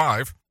top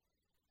 5.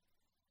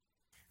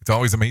 It's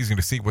always amazing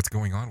to see what's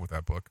going on with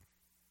that book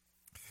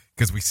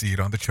because we see it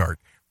on the chart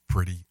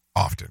pretty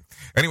often.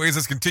 Anyways,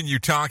 let's continue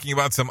talking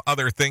about some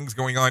other things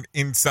going on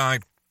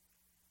inside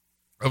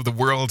of the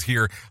world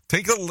here.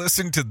 Take a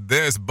listen to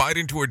this.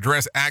 Biden to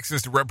address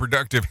access to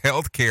reproductive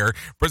health care.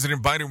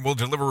 President Biden will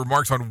deliver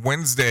remarks on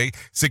Wednesday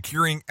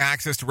securing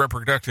access to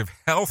reproductive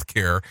health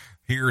care.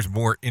 Here's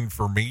more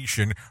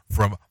information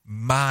from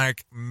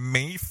Mike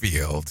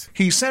Mayfield.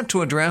 He's set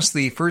to address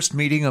the first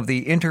meeting of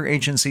the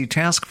Interagency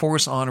Task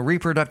Force on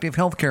Reproductive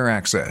Health Care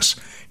Access.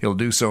 He'll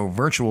do so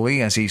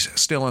virtually as he's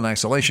still in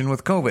isolation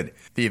with COVID.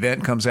 The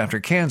event comes after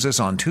Kansas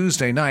on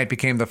Tuesday night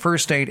became the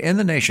first state in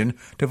the nation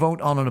to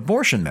vote on an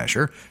abortion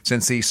measure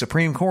since the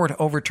Supreme Court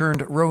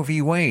overturned Roe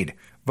v. Wade.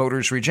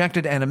 Voters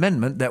rejected an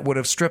amendment that would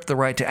have stripped the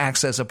right to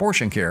access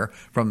abortion care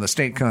from the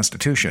state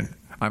constitution.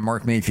 I'm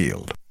Mark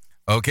Mayfield.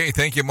 Okay,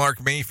 thank you,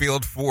 Mark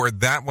Mayfield, for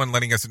that one,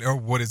 letting us know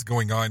what is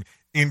going on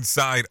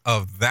inside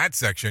of that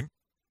section.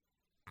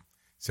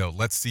 So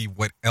let's see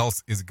what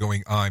else is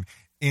going on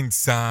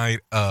inside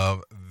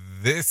of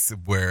this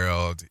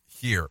world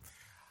here.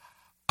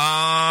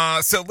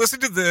 So listen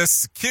to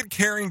this. Kit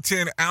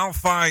Harington,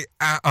 Alfie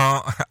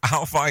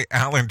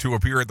Allen to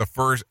appear at the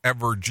first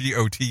ever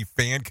GOT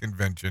fan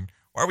convention.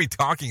 Why are we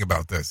talking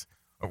about this?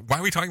 Why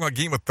are we talking about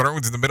Game of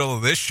Thrones in the middle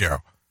of this show?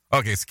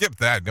 Okay, skip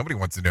that. Nobody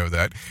wants to know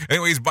that.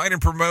 Anyways, Biden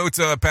promotes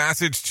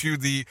passage to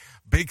the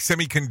big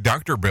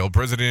semiconductor bill.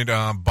 President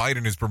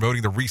Biden is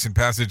promoting the recent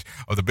passage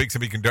of the big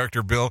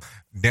semiconductor bill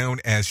known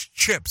as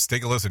CHIPS.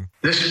 Take a listen.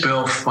 This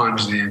bill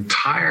funds the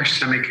entire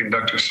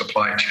semiconductor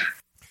supply chain.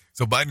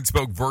 So Biden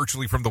spoke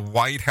virtually from the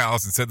White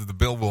House and said that the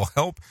bill will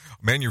help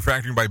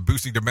manufacturing by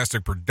boosting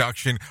domestic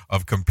production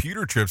of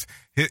computer chips.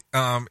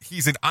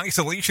 He's in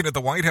isolation at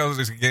the White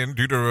House again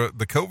due to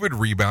the COVID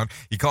rebound.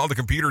 He called the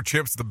computer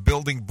chips the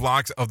building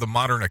blocks of the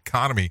modern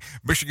economy.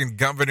 Michigan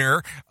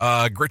Governor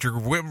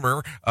Gretchen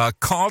Whitmer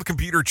called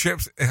computer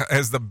chips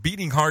as the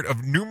beating heart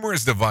of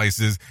numerous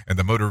devices and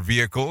the motor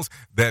vehicles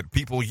that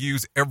people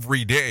use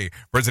every day.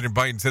 President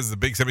Biden says the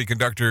big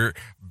semiconductor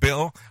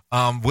bill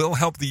will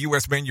help the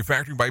U.S.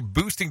 manufacturing by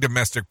boosting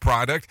domestic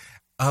product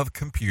of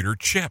computer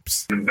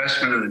chips.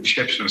 Investment in the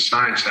CHIPS and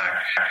Science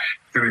Act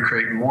is going to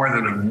create more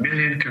than 1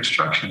 million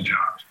construction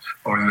jobs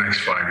over the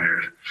next 5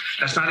 years.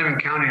 That's not even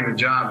counting the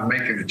job of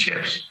making the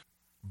chips.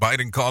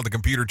 Biden called the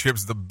computer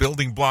chips the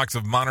building blocks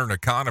of modern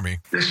economy.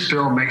 This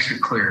bill makes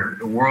it clear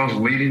the world's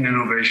leading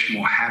innovation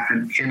will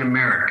happen in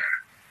America.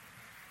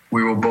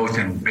 We will both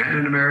invent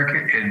in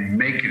America and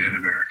make it in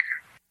America.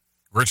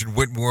 Gretchen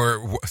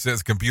Whitmer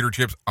says computer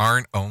chips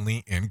aren't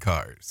only in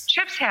cars.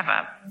 Chips have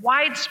a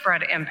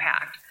widespread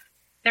impact.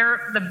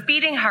 They're the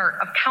beating heart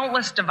of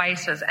countless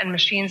devices and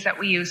machines that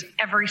we use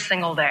every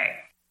single day.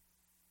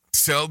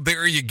 So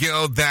there you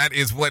go. That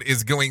is what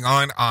is going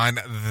on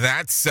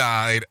that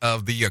side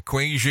of the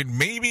equation.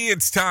 Maybe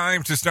it's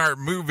time to start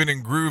moving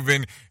and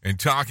grooving and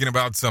talking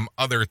about some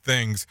other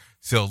things.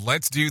 So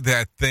let's do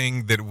that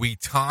thing that we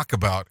talk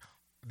about.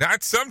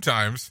 Not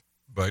sometimes,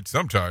 but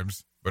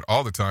sometimes. But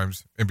all the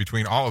times, in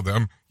between all of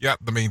them, yeah,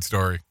 the main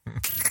story.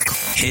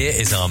 Here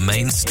is our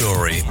main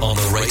story on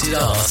the Rated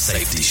R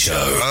Safety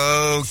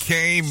Show.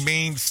 Okay,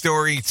 main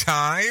story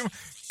time.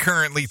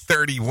 Currently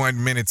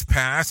 31 minutes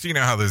past. You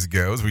know how this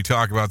goes. We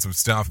talk about some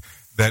stuff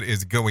that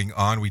is going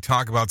on. We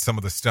talk about some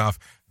of the stuff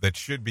that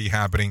should be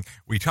happening.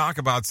 We talk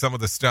about some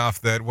of the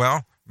stuff that,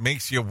 well,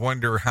 makes you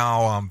wonder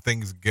how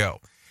things go.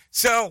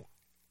 So,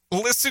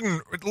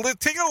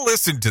 take a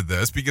listen to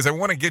this because I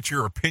want to get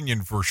your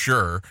opinion for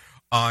sure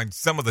on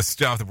some of the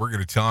stuff that we're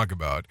going to talk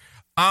about.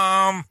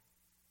 And,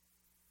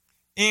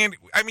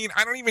 I mean,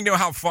 I don't even know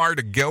how far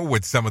to go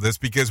with some of this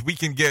because we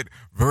can get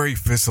very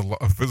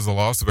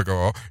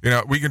philosophical. You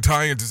know, we can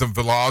tie into some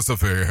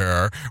philosophy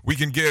here. We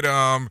can get,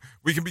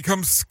 we can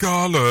become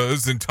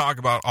scholars and talk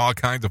about all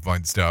kinds of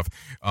fun stuff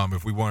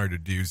if we wanted to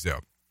do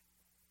so.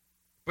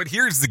 But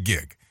here's the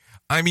gig.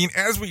 I mean,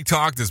 as we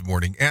talk this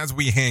morning, as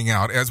we hang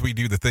out, as we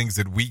do the things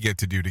that we get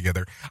to do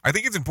together, I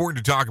think it's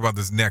important to talk about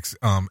this next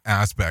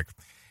aspect.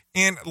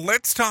 And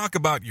let's talk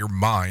about your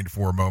mind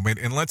for a moment,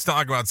 and let's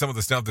talk about some of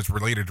the stuff that's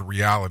related to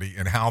reality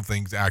and how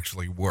things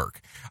actually work.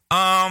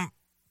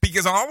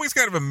 Because I'm always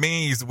kind of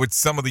amazed with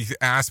some of these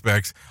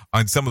aspects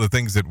on some of the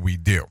things that we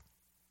do.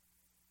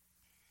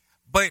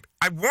 But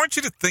I want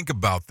you to think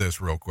about this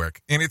real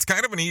quick, and it's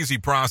kind of an easy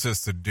process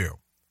to do.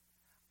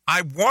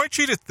 I want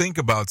you to think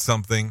about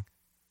something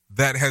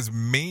that has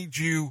made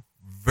you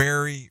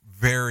very,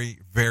 very,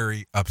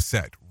 very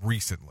upset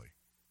recently.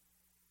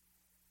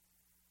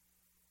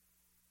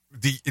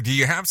 Do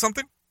you have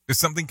something? Does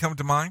something come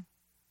to mind?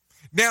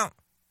 Now,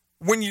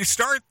 when you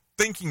start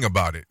thinking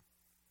about it,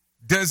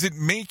 does it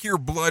make your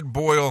blood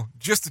boil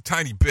just a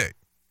tiny bit?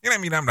 And I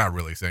mean, I'm not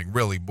really saying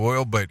really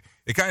boil, but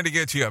it kind of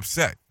gets you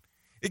upset.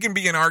 It can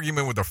be an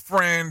argument with a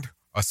friend,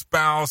 a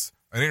spouse,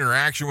 an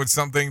interaction with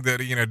something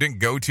that, you know, didn't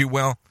go too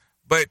well.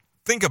 But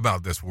think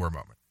about this for a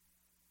moment.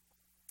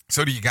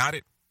 So do you got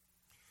it?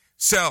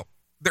 So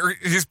there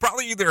is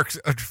probably either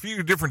a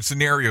few different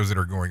scenarios that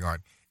are going on.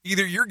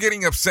 Either you're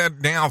getting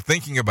upset now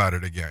thinking about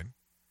it again,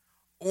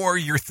 or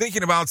you're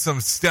thinking about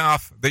some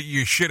stuff that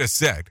you should have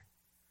said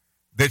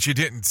that you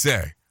didn't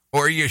say,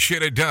 or you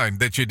should have done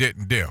that you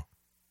didn't do.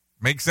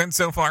 Make sense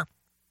so far?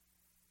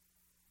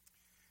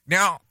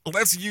 Now,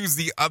 let's use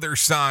the other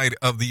side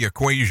of the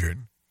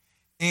equation,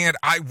 and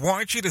I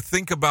want you to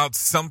think about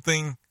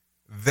something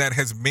that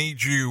has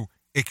made you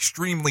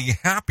extremely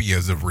happy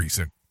as of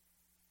recent.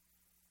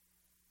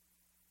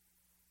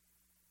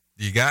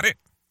 You got it?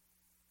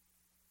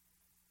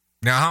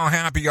 Now, how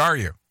happy are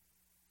you?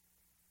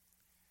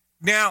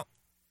 Now,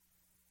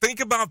 think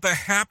about the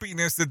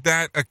happiness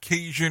that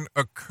occasion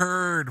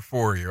occurred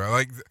for you. I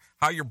like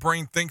how your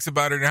brain thinks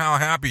about it and how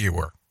happy you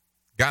were.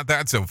 Got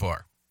that so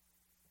far?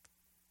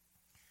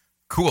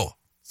 Cool.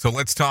 So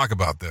let's talk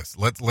about this.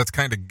 Let's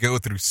kind of go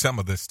through some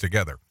of this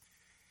together.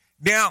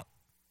 Now,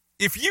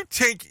 if you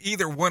take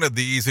either one of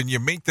these and you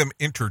make them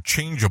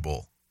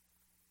interchangeable,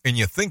 and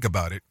you think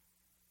about it,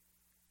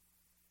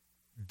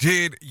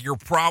 did your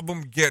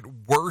problem get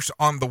worse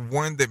on the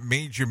one that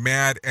made you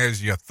mad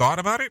as you thought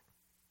about it?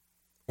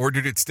 Or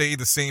did it stay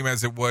the same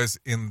as it was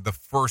in the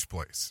first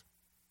place?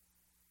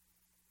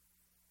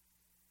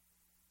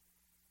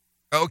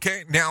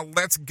 Okay, now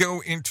let's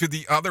go into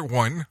the other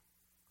one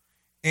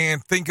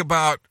and think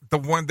about the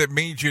one that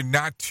made you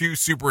not too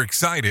super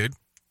excited,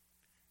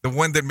 the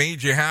one that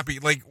made you happy.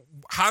 Like,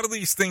 how do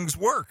these things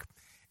work?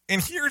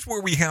 And here's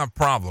where we have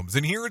problems.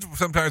 And here's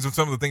sometimes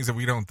some of the things that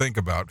we don't think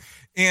about.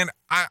 And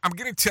I'm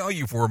going to tell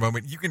you for a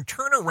moment, you can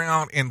turn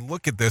around and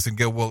look at this and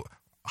go, well,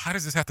 how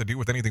does this have to do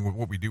with anything with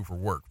what we do for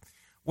work?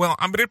 Well,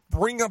 I'm going to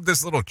bring up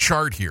this little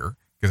chart here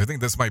because I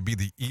think this might be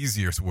the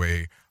easiest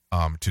way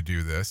to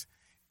do this.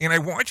 And I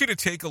want you to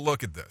take a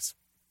look at this.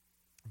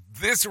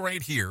 This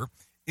right here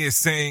is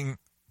saying,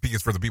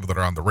 because for the people that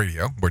are on the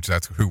radio, which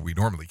that's who we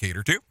normally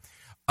cater to,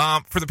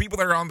 for the people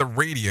that are on the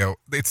radio,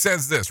 it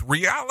says this: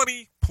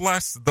 reality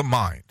plus the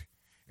mind.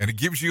 And it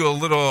gives you a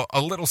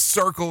little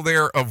circle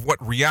there of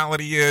what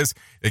reality is.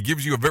 It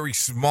gives you a very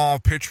small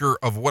picture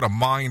of what a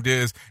mind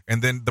is,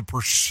 and then the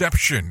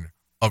perception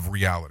of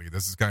reality.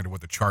 This is kind of what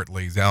the chart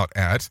lays out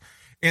at.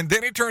 And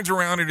then it turns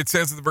around and it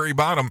says at the very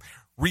bottom,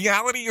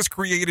 reality is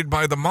created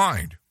by the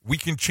mind. We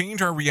can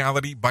change our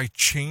reality by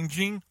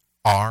changing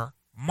our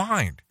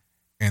mind.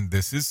 And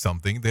this is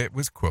something that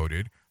was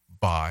quoted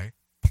by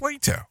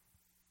Plato.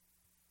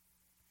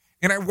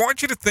 And I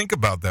want you to think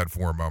about that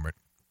for a moment.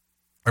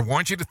 I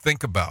want you to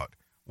think about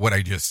what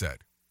I just said.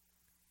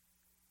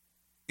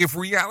 If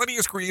reality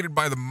is created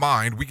by the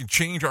mind, we can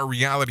change our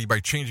reality by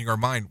changing our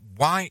mind.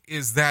 Why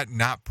is that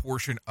not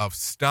portion of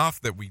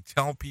stuff that we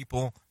tell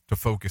people to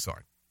focus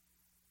on?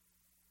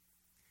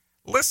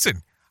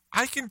 Listen,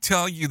 I can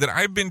tell you that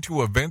I've been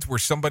to events where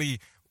somebody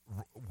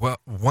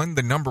won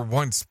the number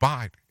one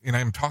spot, and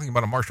I'm talking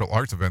about a martial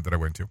arts event that I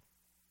went to.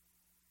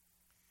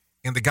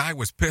 And the guy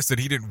was pissed that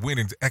he didn't win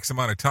in X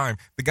amount of time.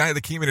 The guy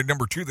that came in at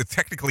number 2 that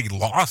technically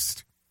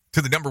lost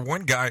to the number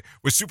 1 guy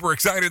was super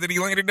excited that he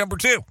landed number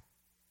 2.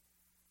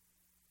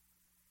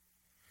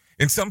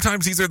 And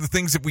sometimes these are the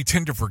things that we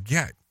tend to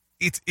forget.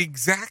 It's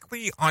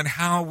exactly on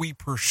how we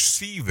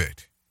perceive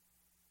it.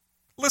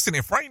 Listen,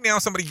 if right now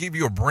somebody gave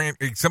you a brand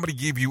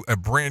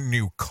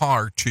new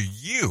car to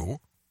you,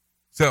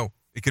 so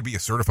it could be a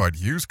certified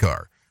used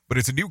car, but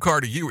it's a new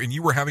car to you and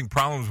you were having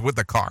problems with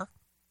the car,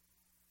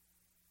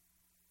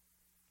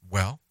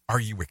 well, are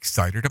you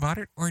excited about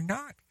it or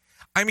not?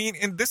 I mean,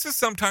 and this is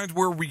sometimes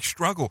where we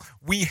struggle.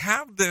 We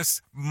have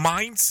this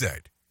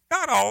mindset,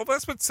 not all of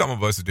us, but some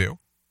of us do,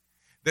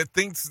 that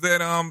thinks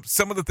that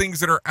some of the things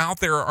that are out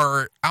there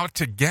are out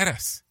to get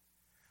us,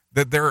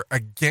 that they're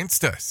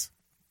against us.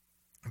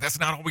 That's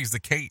not always the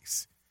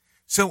case.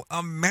 So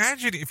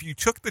imagine if you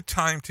took the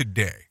time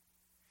today,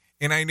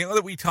 and I know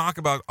that we talk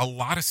about a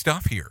lot of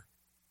stuff here,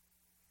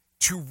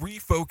 to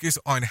refocus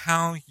on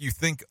how you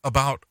think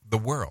about the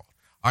world,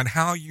 on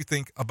how you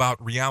think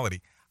about reality.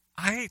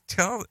 I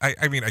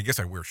mean, I guess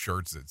I wear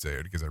shirts that say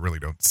it because I really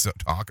don't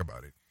talk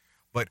about it.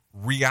 But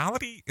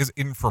reality is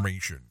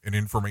information, and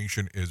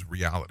information is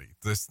reality.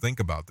 Just think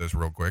about this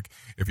real quick.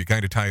 If you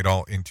kind of tie it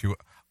all into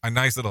a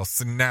nice little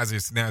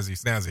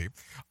snazzy.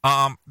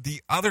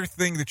 The other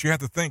thing that you have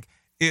to think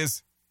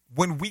is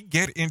when we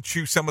get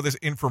into some of this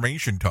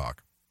information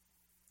talk,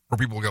 where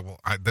people go, well,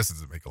 this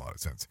doesn't make a lot of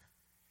sense.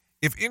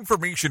 If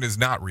information is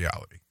not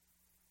reality,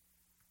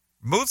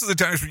 most of the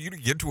times for you to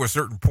get to a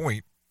certain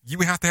point, you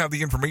have to have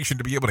the information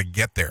to be able to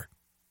get there.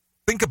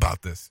 Think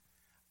about this.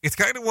 It's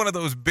kind of one of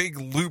those big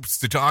loops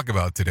to talk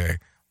about today,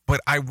 but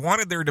I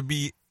wanted there to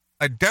be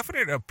a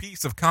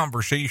piece of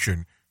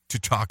conversation to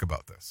talk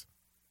about this.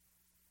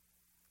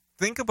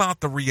 Think about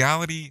the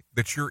reality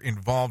that you're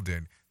involved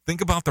in.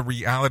 Think about the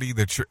reality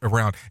that you're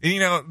around. And,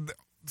 you know,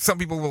 some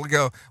people will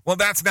go, well,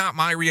 that's not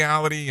my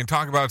reality, and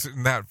talk about it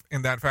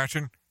in that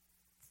fashion.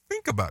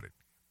 Think about it.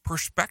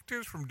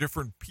 Perspectives from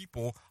different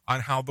people on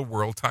how the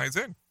world ties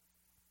in.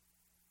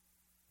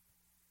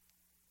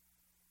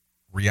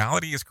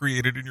 Reality is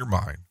created in your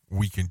mind.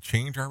 We can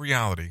change our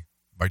reality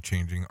by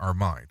changing our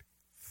mind.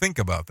 Think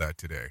about that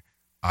today.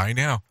 I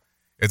know.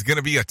 It's going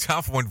to be a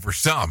tough one for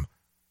some,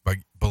 but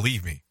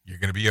believe me, you're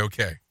going to be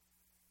okay.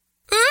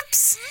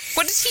 Oops!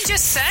 What did he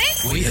just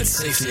say? We at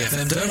Safety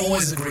FM don't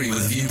always agree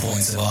with the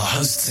viewpoints of our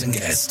hosts and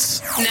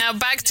guests. Now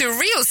back to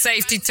real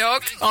safety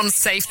talk on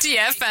Safety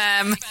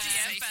FM.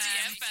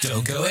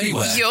 Don't go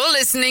anywhere. You're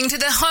listening to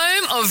the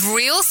home of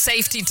real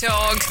safety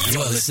talk.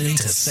 You're listening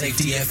to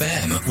Safety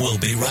FM. We'll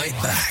be right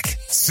back.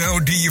 So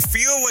do you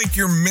feel like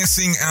you're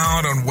missing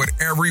out on what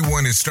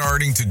everyone is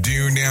starting to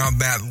do now,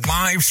 that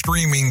live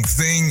streaming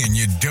thing, and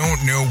you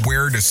don't know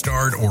where to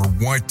start or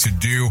what to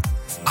do?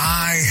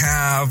 I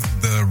have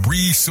the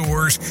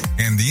resource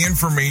and the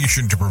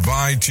information to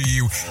provide to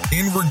you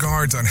in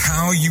regards on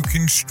how you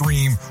can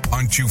stream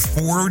onto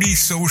 40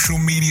 social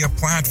media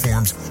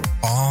platforms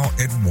all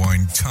at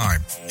one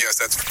time. Yes,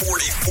 that's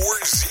 40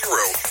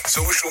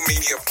 social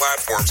media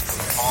platforms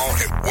all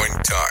at one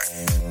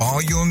time.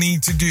 All you'll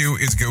need to do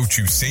is go to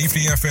to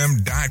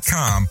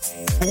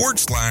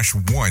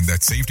safetyfm.com/one.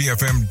 That's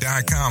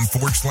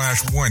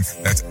safetyfm.com/one.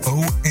 That's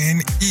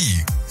ONE.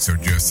 So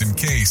just in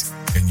case,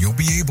 and you'll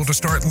be able to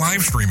start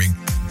live streaming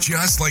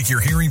just like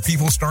you're hearing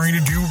people starting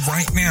to do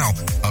right now,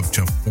 up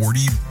to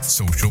 40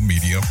 social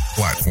media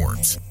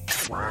platforms.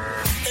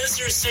 Is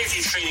your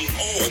safety training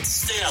old,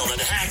 stale,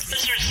 and hacked?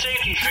 Is your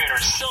safety trainer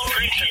still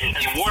preaching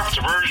a warped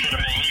version of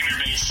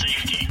behavior-based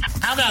safety?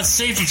 How about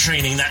safety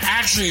training that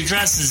actually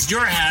addresses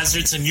your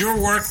hazards in your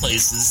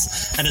workplaces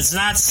and is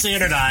not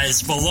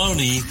standardized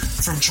baloney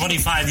from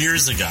 25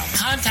 years ago?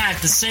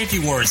 Contact the Safety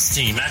Wars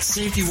team at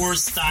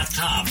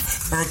safetywars.com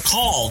or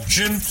call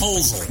Jim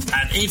Posel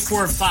at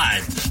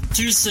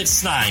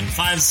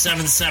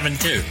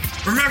 845-269-5772.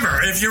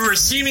 Remember, if you're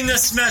receiving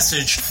this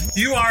message,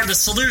 you are the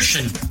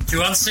solution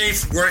to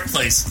unsafe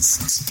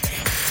workplaces.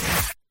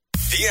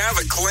 Do you have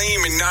a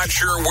claim and not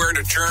sure where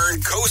to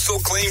turn? Coastal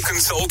Claim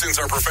Consultants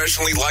are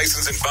professionally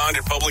licensed and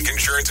bonded public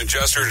insurance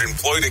adjusters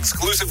employed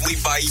exclusively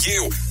by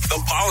you, the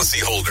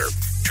policyholder,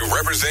 to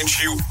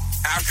represent you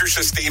after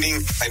sustaining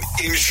an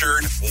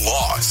insured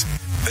loss.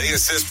 They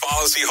assist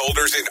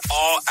policyholders in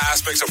all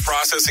aspects of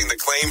processing the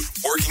claim,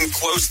 working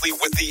closely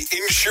with the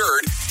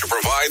insured to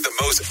provide the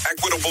most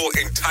equitable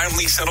and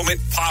timely settlement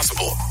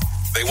possible.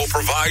 They will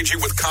provide you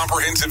with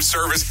comprehensive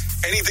service,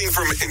 anything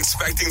from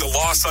inspecting the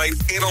loss site,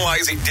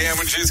 analyzing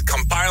damages,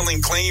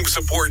 compiling claim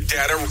support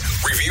data,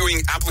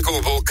 reviewing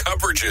applicable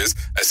coverages,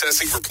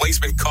 assessing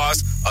replacement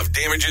costs of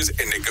damages,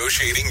 and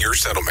negotiating your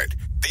settlement.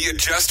 The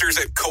adjusters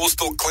at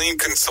Coastal Claim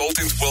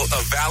Consultants will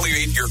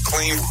evaluate your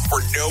claim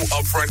for no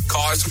upfront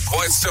cost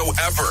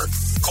whatsoever.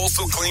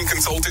 Coastal Claim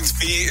Consultants'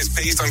 fee is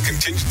based on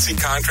contingency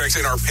contracts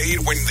and are paid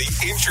when the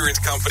insurance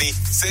company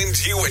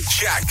sends you a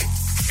check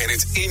and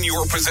it's in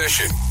your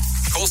possession.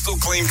 Coastal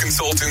Claim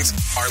Consultants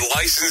are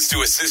licensed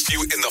to assist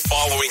you in the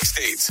following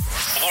states: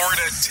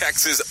 Florida,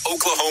 Texas,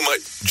 Oklahoma,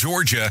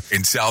 Georgia,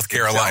 and South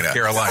Carolina.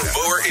 For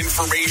more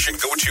information,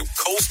 go to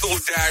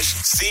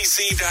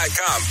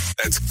coastal-cc.com.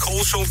 That's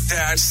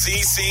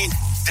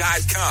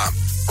coastal-cc.com.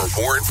 For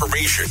more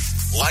information,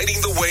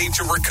 lighting the way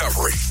to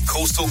recovery.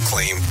 Coastal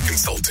Claim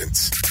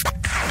Consultants.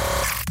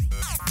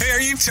 Hey, are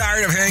you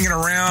tired of hanging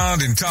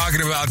around and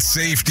talking about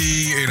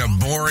safety in a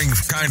boring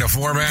kind of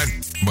format?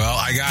 Well,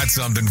 I got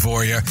something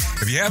for you.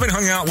 If you haven't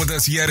hung out with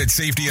us yet at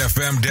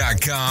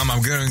safetyfm.com,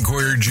 I'm going to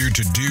encourage you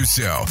to do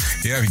so.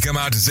 Yeah, if you come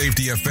out to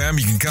Safety FM,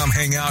 you can come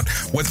hang out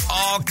with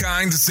all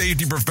kinds of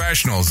safety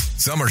professionals.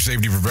 Some are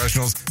safety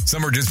professionals,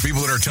 some are just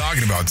people that are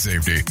talking about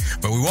safety.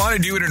 But we want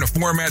to do it in a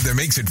format that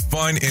makes it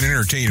fun and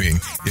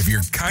entertaining. If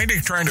you're kind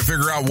of trying to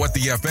figure out what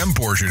the FM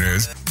portion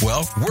is,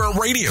 well, we're a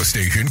radio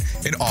station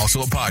and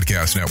also a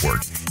podcast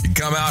network. You can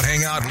come out,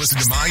 hang out, listen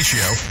to my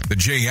show, The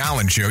Jay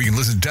Allen Show. You can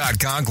listen to Todd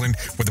Conklin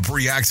with the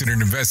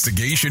pre-accident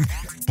investigation,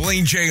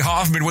 Blaine J.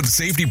 Hoffman with the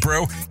Safety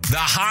Pro, the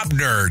Hop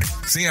Nerd,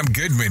 Sam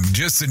Goodman,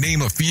 just to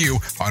name a few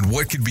on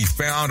what can be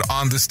found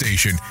on the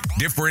station.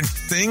 Different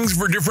things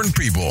for different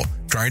people,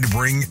 trying to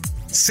bring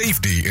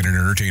safety in an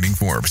entertaining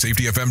form.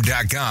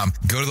 SafetyFM.com.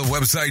 Go to the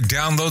website,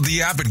 download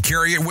the app, and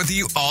carry it with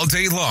you all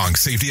day long.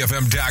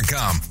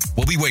 SafetyFM.com.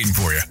 We'll be waiting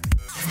for you.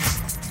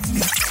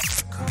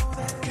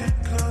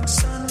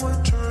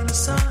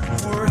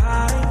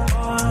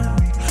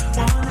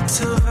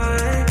 To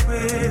hike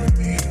with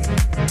me.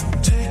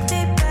 Take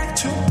me back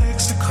to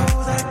Mexico.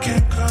 That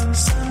Cancun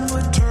sun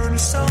would turn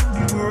us on.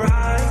 You were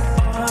high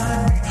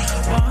on me.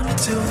 Wanted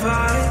to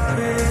vibe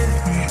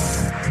with me.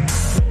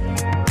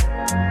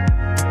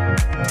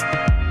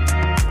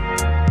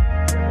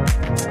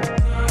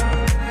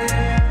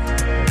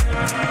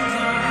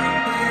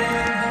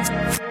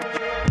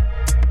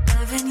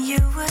 Loving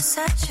you was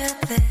such a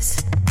bliss.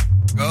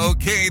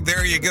 Okay,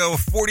 there you go.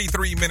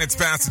 43 minutes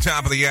past the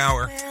top of the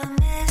hour.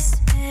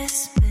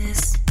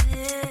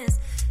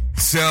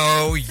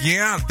 So,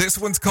 yeah, this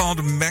one's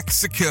called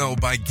Mexico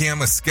by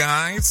Gamma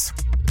Skies.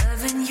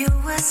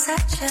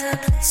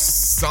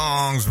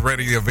 Songs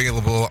ready,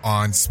 available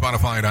on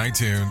Spotify and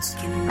iTunes.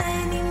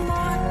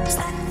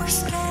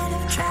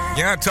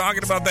 Yeah,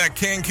 talking about that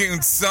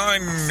Cancun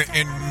sun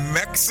in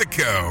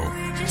Mexico.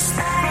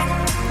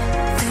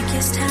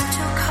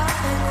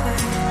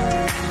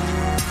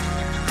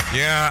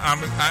 Yeah,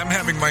 I'm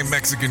having my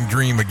Mexican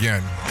dream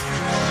again.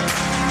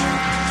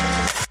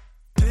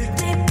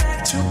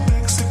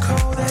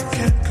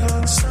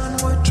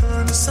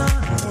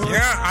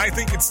 Yeah, I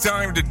think it's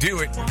time to do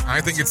it. I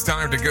think it's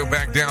time to go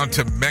back down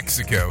to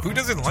Mexico. Who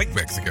doesn't like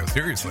Mexico?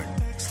 Seriously.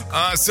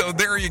 So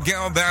there you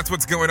go. That's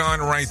what's going on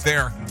right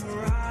there.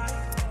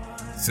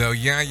 So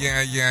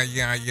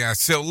yeah.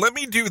 So let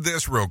me do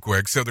this real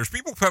quick. So there's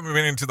people coming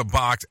into the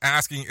box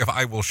asking if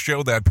I will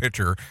show that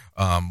picture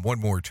one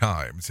more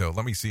time. So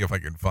let me see if I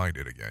can find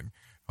it again.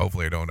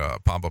 Hopefully I don't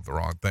pop up the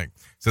wrong thing.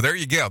 So there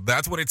you go.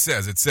 That's what it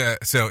says. It says,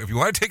 so if you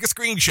want to take a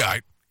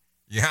screenshot,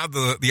 you have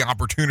the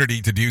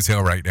opportunity to do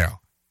so right now.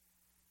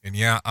 And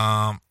yeah,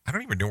 I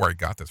don't even know where I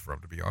got this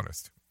from, to be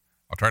honest.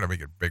 I'll try to make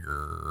it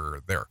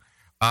bigger there.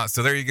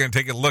 So there you go.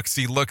 Take a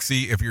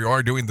look-see. If you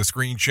are doing the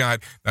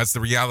screenshot, that's the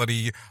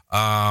reality.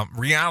 Bless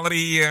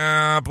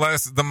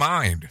the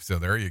mind. So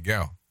there you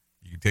go.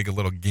 You can take a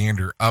little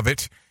gander of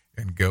it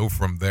and go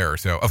from there.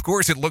 So, of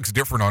course, it looks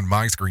different on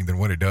my screen than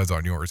what it does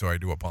on yours, so I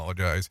do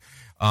apologize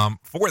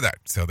for that.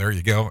 So there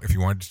you go. If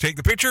you wanted to take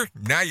the picture,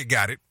 now you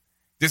got it.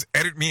 Just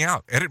edit me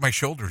out. Edit my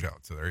shoulders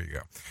out. So there you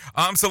go.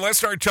 So let's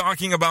start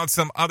talking about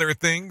some other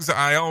things.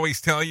 I always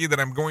tell you that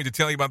I'm going to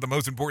tell you about the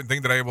most important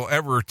thing that I will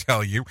ever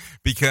tell you,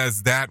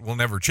 because that will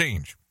never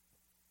change.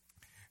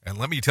 And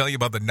let me tell you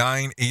about the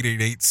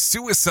 9888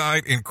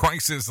 Suicide and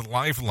Crisis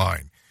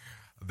Lifeline.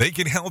 They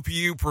can help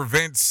you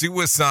prevent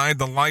suicide.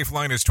 The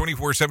Lifeline is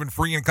 24/7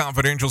 free and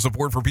confidential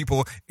support for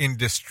people in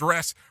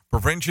distress,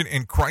 prevention,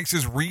 and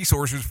crisis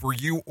resources for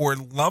you or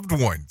loved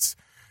ones,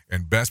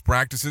 and best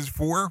practices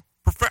for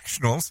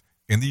professionals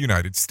in the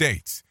United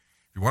States.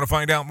 If you want to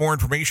find out more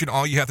information,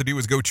 all you have to do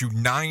is go to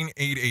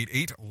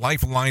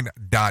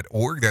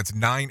 9888lifeline.org. That's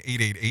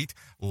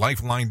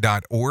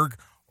 9888lifeline.org,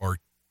 or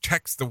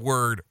text the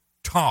word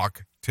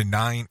TALK to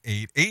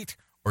 988,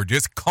 or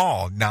just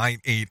call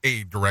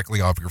 988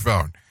 directly off your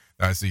phone.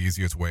 That's the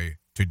easiest way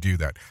to do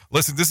that.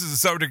 Listen, this is a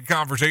subject of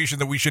conversation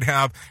that we should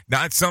have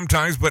not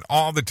sometimes, but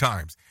all the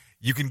times.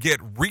 You can get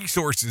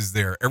resources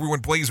there.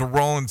 Everyone plays a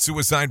role in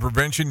suicide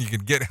prevention. You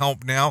can get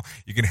help now.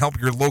 You can help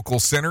your local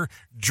center,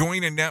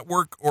 join a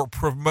network, or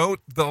promote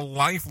the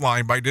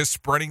Lifeline by just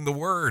spreading the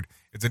word.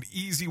 It's an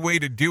easy way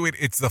to do it.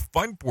 It's the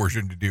fun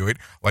portion to do it.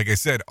 Like I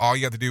said, all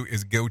you have to do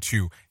is go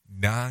to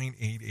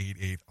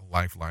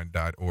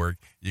 9888lifeline.org.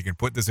 You can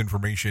put this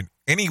information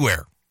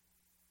anywhere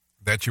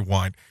that you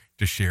want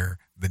to share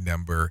the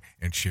number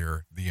and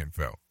share the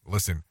info.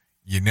 Listen,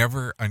 you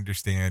never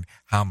understand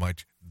how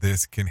much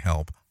this can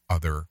help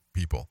other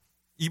people,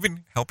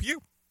 even help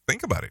you.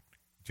 Think about it.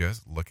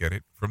 Just look at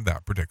it from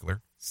that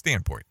particular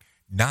standpoint.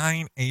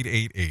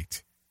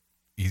 9888,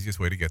 easiest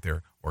way to get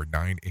there, or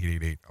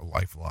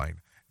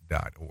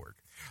 9888lifeline.org.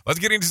 Let's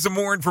get into some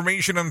more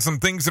information on some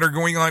things that are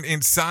going on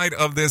inside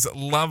of this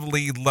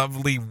lovely,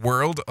 lovely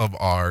world of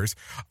ours.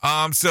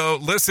 So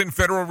listen,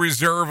 Federal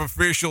Reserve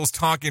officials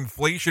talk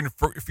inflation,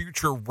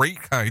 future rate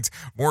hikes.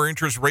 More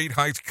interest rate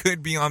hikes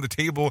could be on the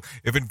table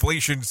if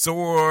inflation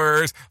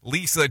soars.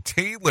 Lisa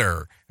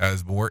Taylor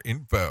has more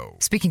info.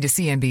 Speaking to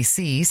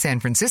CNBC,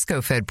 San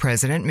Francisco Fed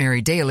President Mary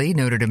Daly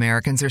noted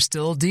Americans are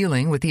still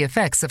dealing with the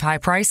effects of high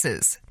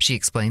prices. She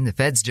explained the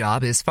Fed's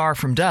job is far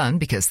from done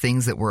because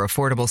things that were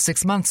affordable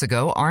 6 months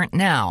ago aren't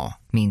now.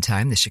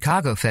 Meantime, the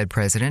Chicago Fed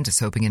president is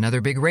hoping another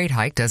big rate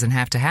hike doesn't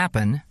have to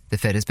happen. The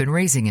Fed has been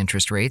raising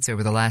interest rates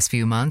over the last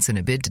few months in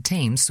a bid to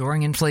tame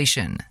soaring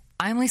inflation.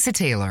 I'm Lisa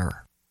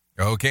Taylor.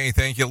 Okay,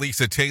 thank you,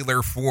 Lisa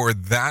Taylor, for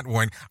that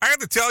one. I have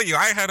to tell you,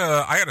 I had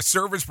a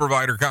service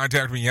provider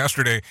contact me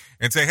yesterday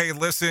and say, hey,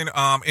 listen,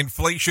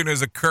 inflation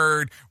has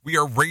occurred. We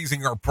are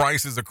raising our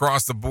prices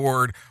across the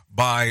board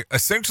by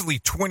essentially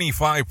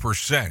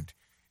 25%.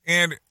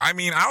 And, I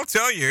mean, I'll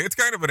tell you, it's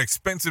kind of an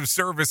expensive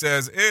service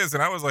as is.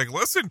 And I was like,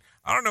 listen,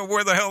 I don't know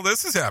where the hell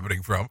this is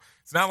happening from.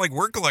 It's not like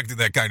we're collecting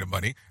that kind of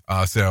money.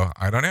 So,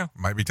 I don't know.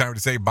 Might be time to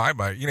say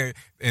bye-bye. You know,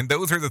 and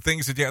those are the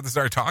things that you have to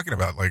start talking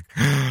about. Like,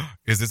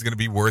 is this going to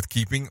be worth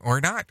keeping or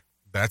not?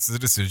 That's the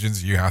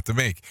decisions you have to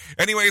make.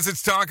 Anyways,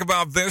 let's talk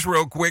about this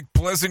real quick.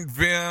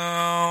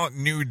 Pleasantville,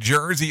 New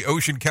Jersey,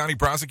 Ocean County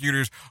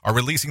prosecutors are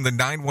releasing the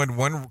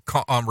 911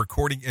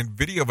 recording and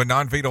video of a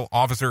non-fatal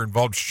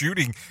officer-involved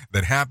shooting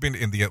that happened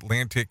in the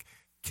Atlantic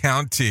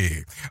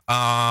County.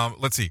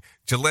 Let's see.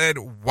 Gillette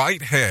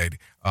Whitehead,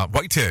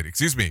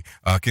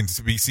 can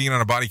be seen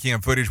on a body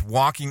cam footage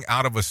walking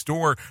out of a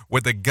store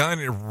with a gun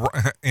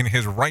in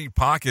his right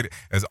pocket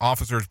as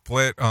officers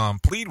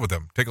plead with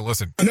him. Take a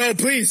listen. No,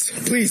 please.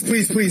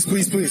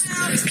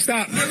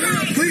 Stop.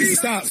 Please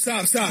stop.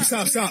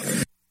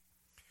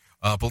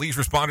 Police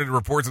responded to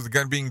reports of the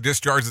gun being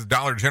discharged at the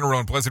Dollar General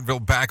in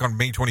Pleasantville back on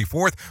May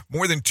 24th.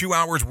 More than 2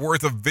 hours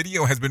worth of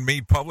video has been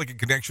made public in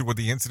connection with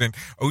the incident.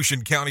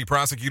 Ocean County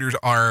prosecutors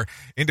are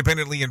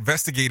independently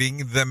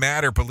investigating the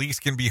matter. Police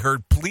can be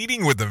heard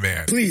pleading with the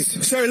man.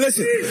 Please, sir,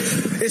 listen.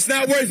 It's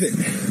not worth it.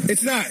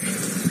 It's not.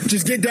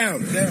 Just get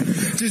down.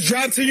 Just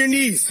drop to your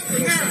knees.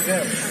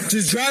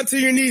 Just drop to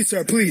your knees,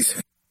 sir, please.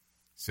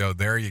 So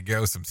there you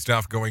go. Some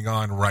stuff going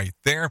on right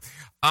there.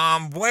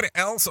 What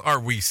else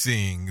are we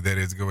seeing that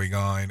is going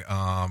on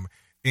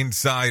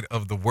inside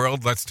of the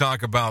world? Let's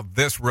talk about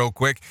this real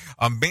quick.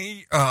 A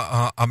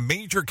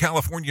major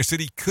California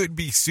city could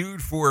be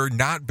sued for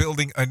not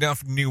building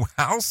enough new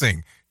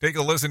housing. Take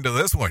a listen to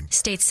this one.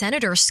 State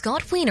Senator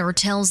Scott Wiener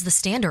tells The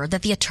Standard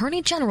that the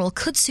Attorney General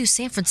could sue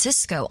San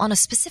Francisco on a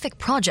specific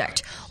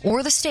project,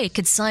 or the state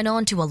could sign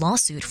on to a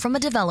lawsuit from a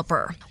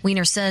developer.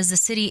 Wiener says the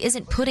city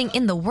isn't putting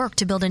in the work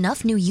to build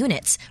enough new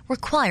units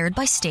required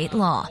by state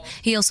law.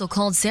 He also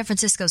called San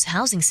Francisco's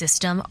housing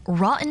system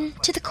rotten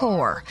to the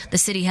core. The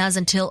city has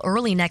until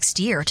early next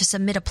year to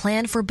submit a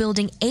plan for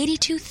building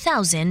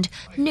 82,000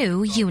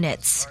 new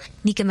units.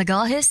 Nika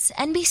Magahis,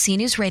 NBC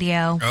News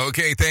Radio.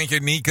 Okay, thank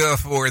you, Nika,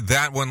 for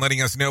that one,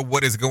 letting us know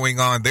what is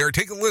going on there.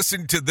 Take a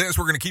listen to this.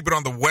 We're going to keep it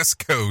on the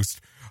West Coast.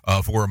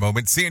 for a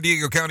moment. San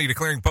Diego County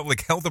declaring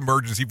public health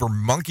emergency for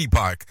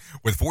monkeypox.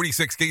 With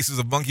 46 cases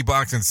of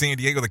monkeypox in San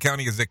Diego, the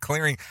county is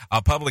declaring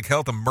a public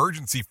health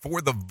emergency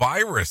for the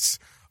virus.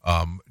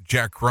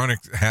 Jack Cronin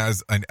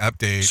has an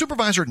update.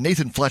 Supervisor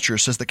Nathan Fletcher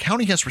says the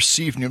county has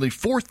received nearly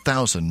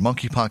 4,000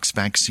 monkeypox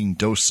vaccine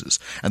doses,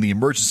 and the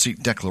emergency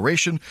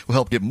declaration will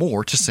help get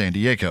more to San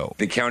Diego.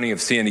 The county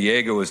of San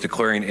Diego is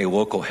declaring a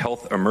local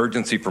health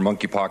emergency for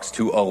monkeypox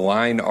to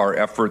align our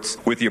efforts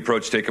with the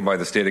approach taken by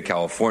the state of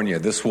California.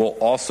 This will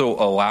also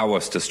allow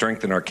us to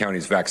strengthen our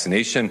county's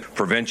vaccination,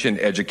 prevention,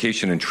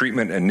 education, and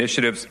treatment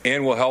initiatives,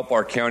 and will help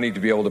our county to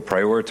be able to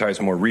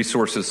prioritize more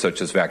resources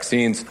such as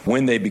vaccines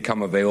when they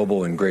become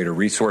available in greater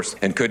resource,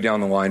 and could down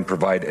the line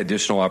provide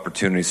additional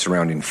opportunities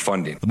surrounding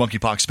funding. The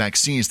monkeypox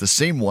vaccine is the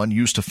same one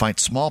used to fight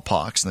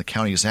smallpox, and the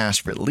county has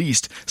asked for at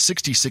least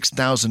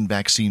 66,000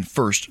 vaccine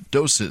first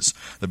doses.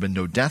 There have been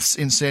no deaths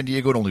in San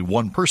Diego, and only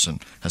one person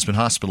has been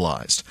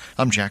hospitalized.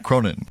 I'm Jack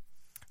Cronin.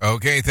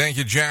 Okay, thank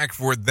you, Jack,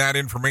 for that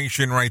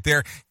information right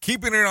there.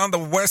 Keeping it on the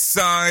west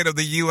side of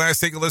the U.S.,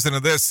 take a listen to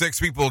this. 6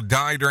 people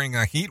died during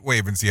a heat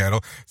wave in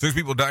Seattle. 6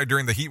 people died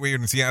during the heat wave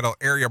in Seattle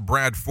area.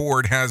 Brad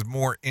Ford has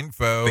more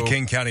info. The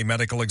King County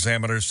Medical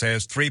Examiner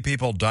says 3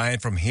 people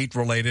died from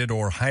heat-related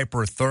or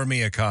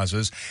hyperthermia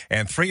causes,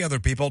 and 3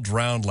 other people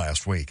drowned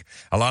last week.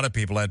 A lot of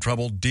people had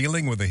trouble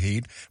dealing with the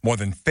heat. More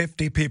than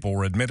 50 people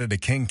were admitted to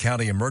King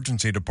County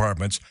emergency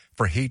departments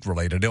for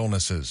heat-related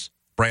illnesses.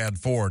 Brad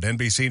Ford,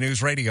 NBC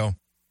News Radio.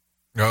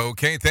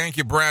 Okay, thank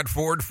you, Brad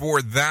Ford,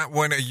 for that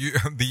one.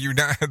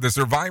 The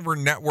Survivor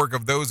Network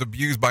of Those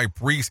Abused by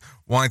Priests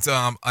wants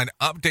an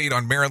update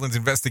on Maryland's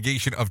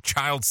investigation of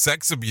child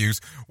sex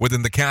abuse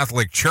within the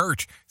Catholic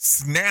Church.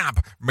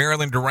 SNAP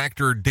Maryland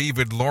Director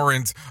David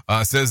Lawrence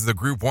says the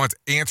group wants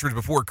answers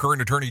before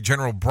current Attorney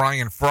General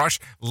Brian Frush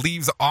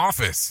leaves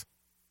office.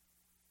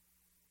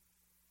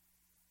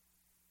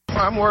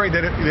 I'm worried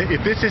that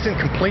if this isn't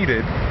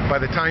completed by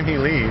the time he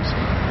leaves,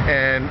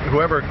 and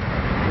whoever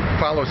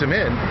follows him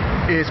in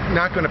is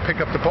not going to pick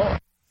up the ball.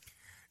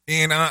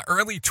 In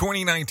early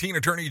 2019,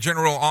 Attorney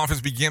General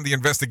office began the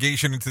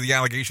investigation into the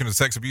allegation of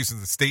sex abuse in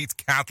the state's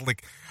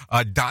Catholic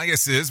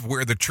diocese,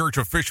 where the church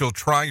official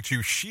tried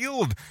to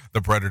shield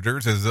the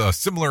predators. As a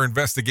similar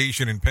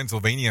investigation in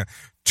Pennsylvania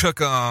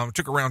took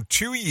around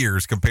 2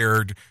 years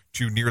compared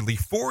to nearly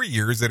 4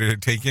 years that it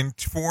had taken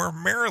for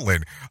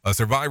Maryland.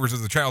 Survivors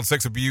of the child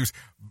sex abuse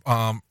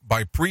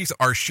by priests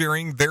are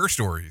sharing their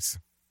stories.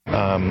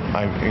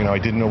 I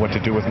didn't know what to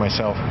do with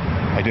myself.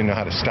 I didn't know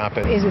how to stop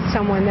it. Is it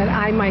someone that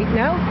I might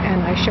know?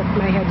 And I shook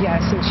my head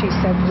yes. And she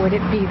said, would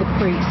it be the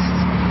priest?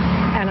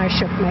 And I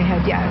shook my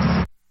head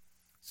yes.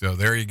 So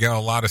there you go. A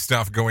lot of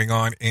stuff going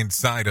on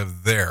inside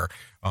of there.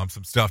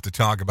 Some stuff to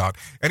talk about.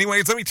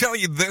 Anyways, let me tell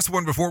you this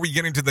one before we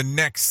get into the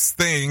next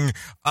thing.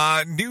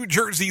 New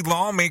Jersey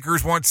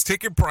lawmakers wants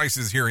ticket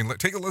prices hearing.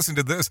 Take a listen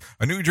to this.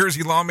 A New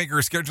Jersey lawmaker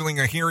is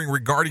scheduling a hearing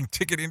regarding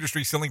ticket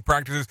industry selling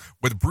practices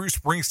with Bruce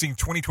Springsteen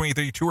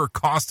 2023 tour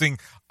costing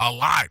a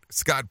lot.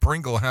 Scott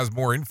Pringle has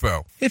more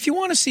info. If you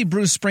want to see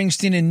Bruce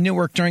Springsteen in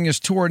Newark during his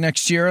tour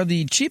next year,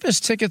 the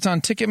cheapest tickets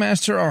on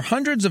Ticketmaster are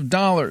hundreds of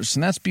dollars,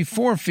 and that's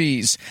before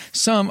fees.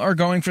 Some are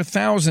going for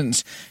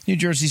thousands. New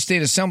Jersey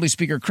State Assembly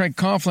Speaker Craig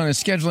Coughlin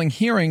is scheduling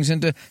hearings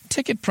into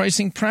ticket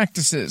pricing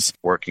practices.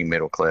 Working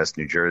middle-class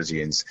New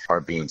Jerseyans are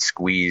being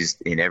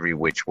squeezed in every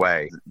which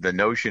way. The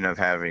notion of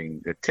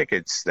having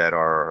tickets that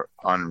are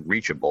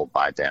unreachable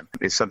by them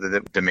is something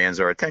that demands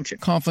our attention.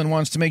 Coughlin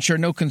wants to make sure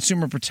no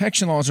consumer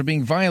protection laws are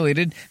being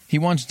violated. He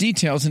wants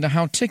details into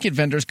how ticket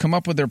vendors come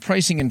up with their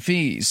pricing and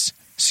fees.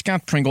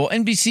 Scott Pringle,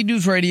 NBC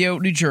News Radio,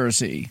 New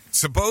Jersey.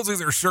 Supposedly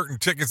there are certain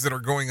tickets that are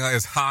going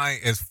as high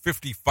as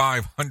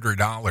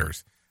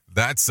 $5,500.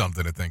 That's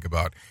something to think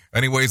about.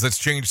 Anyways, let's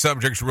change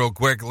subjects real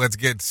quick. Let's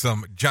get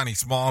some Johnny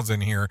Smalls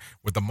in here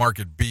with the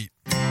market beat.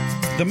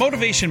 The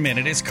Motivation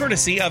Minute is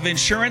courtesy of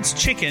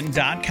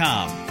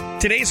InsuranceChicken.com.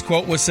 Today's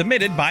quote was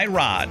submitted by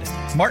Rod.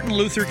 Martin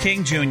Luther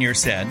King Jr.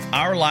 said,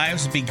 "Our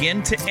lives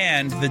begin to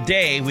end the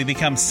day we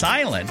become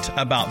silent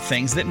about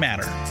things that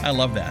matter." I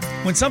love that.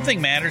 When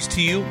something matters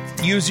to you,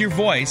 use your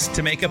voice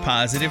to make a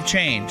positive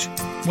change.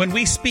 When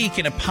we speak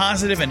in a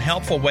positive and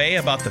helpful way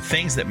about the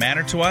things that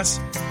matter to us,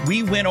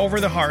 we win over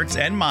the hearts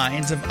and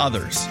minds of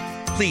others.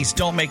 Please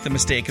don't make the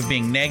mistake of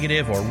being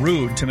negative or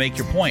rude to make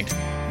your point.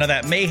 Now,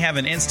 that may have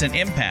an instant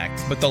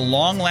impact, but the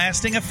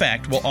long-lasting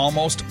effect will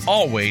almost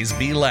always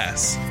be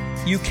less.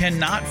 You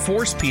cannot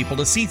force people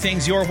to see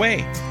things your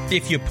way.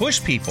 If you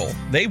push people,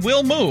 they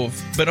will move,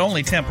 but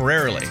only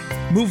temporarily.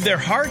 Move their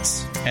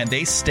hearts, and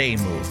they stay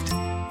moved.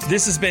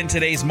 This has been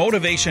today's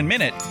Motivation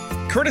Minute,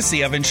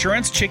 courtesy of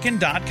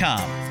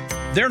InsuranceChicken.com.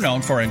 They're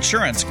known for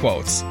insurance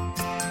quotes.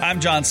 I'm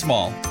John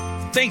Small.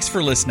 Thanks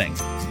for listening.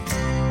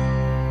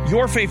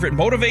 Your favorite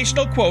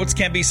motivational quotes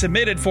can be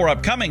submitted for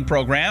upcoming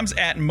programs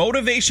at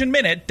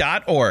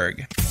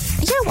motivationminute.org.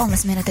 Your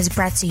Wellness Minute is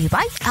brought to you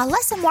by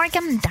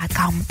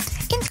AlessaMorgan.com.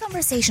 In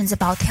conversations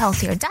about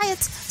healthier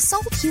diets,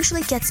 salt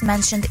usually gets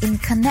mentioned in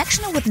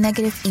connection with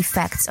negative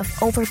effects of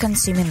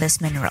over-consuming this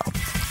mineral.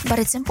 But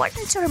it's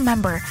important to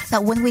remember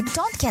that when we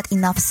don't get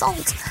enough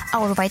salt,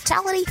 our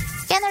vitality,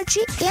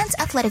 energy, and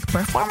athletic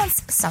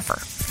performance suffer.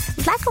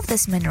 Lack of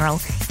this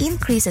mineral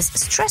increases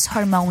stress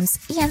hormones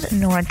and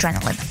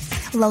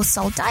noradrenaline.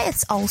 Low-salt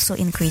diets also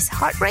increase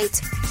heart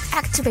rate,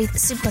 activate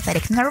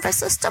sympathetic nervous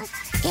system,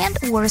 and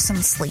worsen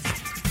sleep.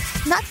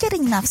 Not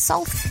getting enough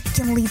salt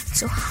can lead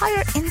to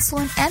higher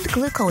insulin and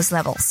glucose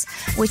levels,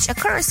 which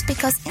occurs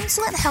because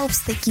insulin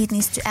helps the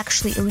kidneys to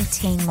actually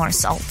retain more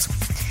salt.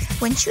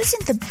 When choosing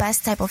the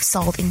best type of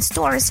salt in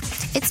stores,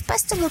 it's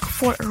best to look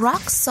for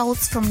rock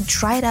salts from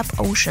dried-up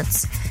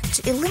oceans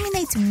to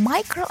eliminate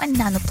micro and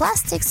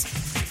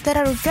nanoplastics that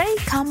are very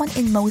common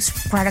in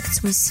most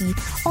products we see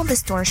on the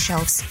store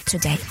shelves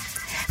today.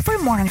 For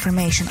more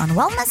information on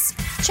wellness,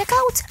 check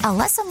out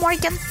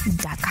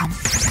AlessaMorgan.com.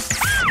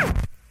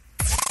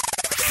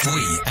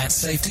 We at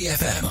Safety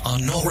FM are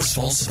not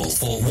responsible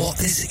for what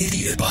this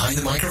idiot behind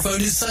the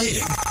microphone is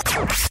saying.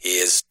 He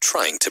is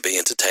trying to be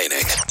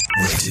entertaining.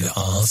 Rated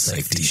R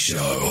Safety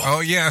Show.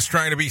 Oh, yes,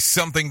 trying to be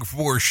something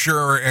for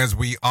sure as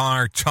we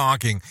are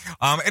talking.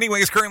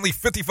 Anyway, it's currently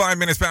 55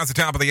 minutes past the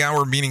top of the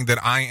hour, meaning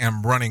that I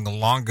am running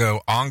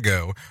longo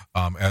ongo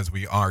as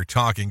we are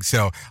talking.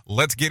 So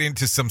let's get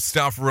into some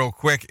stuff real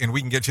quick, and we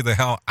can get you the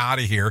hell out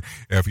of here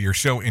if you're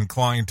so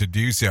inclined to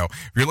do so.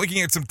 If you're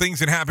looking at some things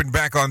that happened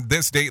back on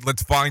this date,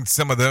 let's find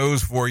some of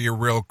those for you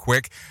real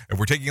quick. If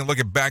we're taking a look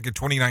at back at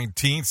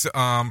 2019,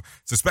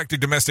 suspected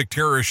domestic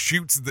terrorist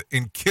shoots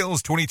and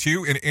kills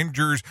 22 and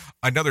injures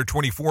another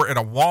 24 at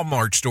a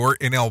Walmart store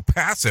in El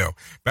Paso.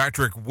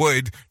 Patrick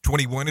Wood,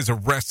 21, is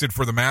arrested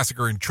for the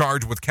massacre and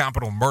charged with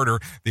capital murder.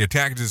 The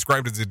attack is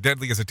described as the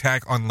deadliest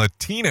attack on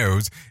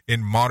Latinos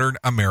in modern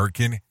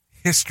American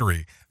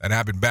history. That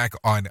happened back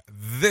on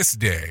this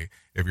day,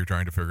 if you're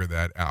trying to figure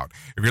that out.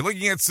 If you're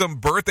looking at some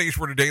birthdays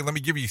for today, let me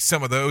give you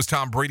some of those.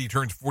 Tom Brady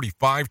turns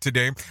 45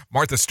 today.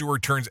 Martha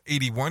Stewart turns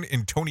 81.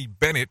 And Tony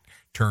Bennett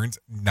turns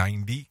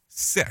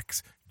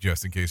 96.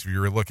 Just in case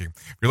you're looking.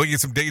 If you're looking at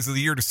some days of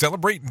the year to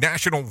celebrate,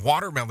 National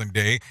Watermelon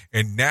Day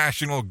and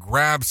National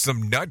Grab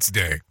Some Nuts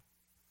Day.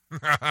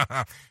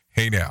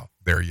 Hey now,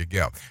 there you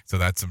go. So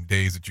that's some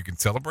days that you can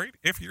celebrate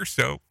if you're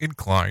so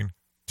inclined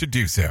to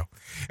do so.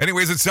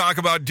 Anyways, let's talk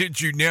about Did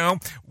You Know?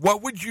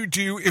 What would you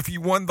do if you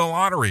won the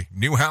lottery?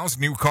 New house,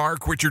 new car,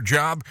 quit your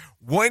job?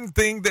 One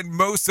thing that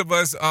most of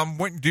us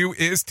wouldn't do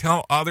is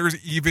tell others,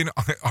 even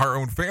our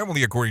own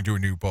family, according to a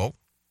new poll.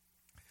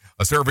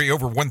 A survey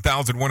over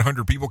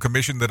 1,100 people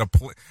commissioned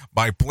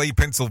by Play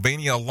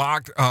Pennsylvania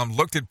looked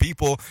at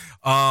people's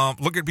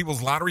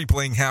lottery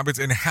playing habits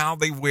and how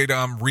they would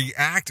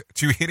react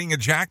to hitting a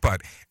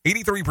jackpot.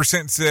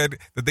 83% said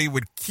that they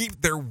would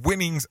keep their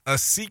winnings a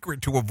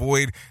secret to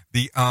avoid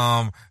the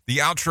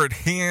outstretched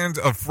hands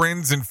of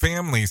friends and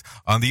families.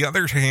 On the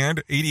other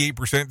hand,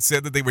 88%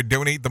 said that they would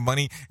donate the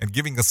money and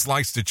giving a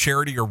slice to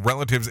charity or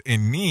relatives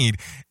in need.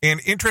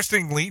 And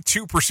interestingly,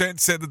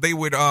 2% said that they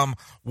would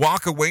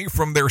walk away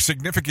from their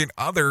significant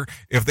other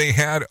if they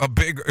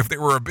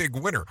were a big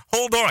winner.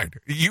 Hold on,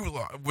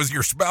 was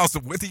your spouse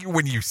with you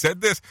when you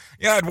said this?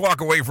 Yeah, I'd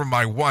walk away from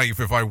my wife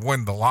if I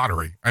won the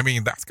lottery. I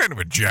mean, that's kind of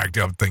a jacked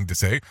up thing to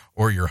say,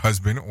 or your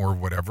husband or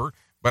whatever.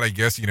 But I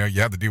guess, you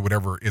have to do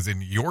whatever is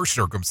in your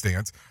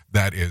circumstance.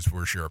 That is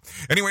for sure.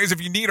 Anyways, if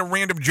you need a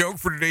random joke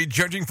for today,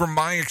 judging from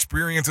my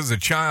experience as a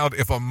child,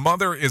 if a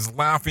mother is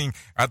laughing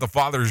at the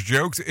father's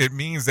jokes, it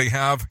means they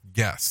have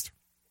guessed.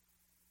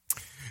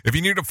 If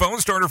you need a phone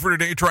starter for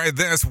today, try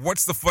this.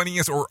 What's the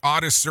funniest or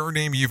oddest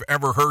surname you've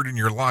ever heard in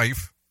your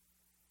life?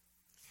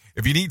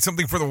 If you need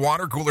something for the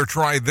water cooler,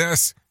 try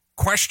this.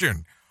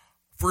 Question.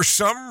 For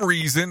some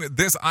reason,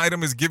 this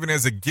item is given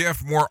as a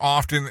gift more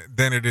often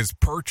than it is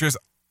purchased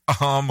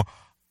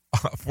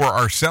for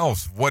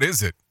ourselves. What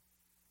is it?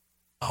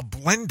 A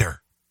blender.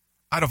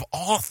 Out of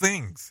all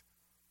things,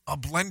 a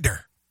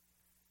blender.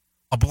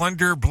 A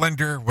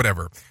blender,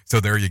 whatever.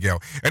 So there you go.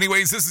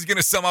 Anyways, this is going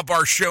to sum up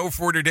our show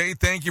for today.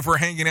 Thank you for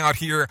hanging out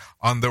here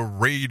on the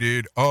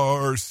Rated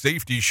R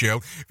Safety Show.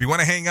 If you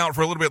want to hang out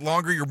for a little bit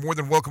longer, you're more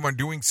than welcome on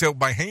doing so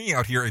by hanging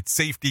out here at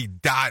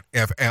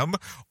safety.fm,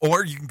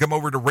 or you can come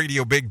over to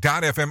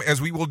radiobig.fm as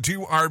we will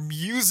do our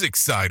music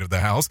side of the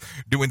house,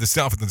 doing the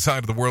stuff at the side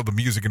of the world of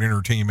music and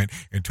entertainment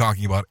and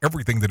talking about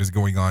everything that is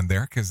going on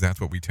there, because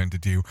that's what we tend to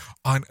do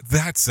on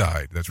that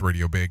side. That's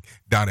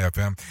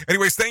radiobig.fm.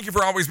 Anyways, thank you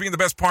for always being the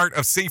best part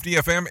of Safety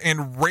FM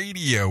and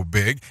Radio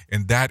Big,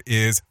 and that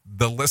is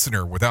the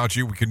listener. Without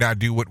you, we could not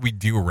do what we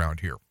do around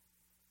here.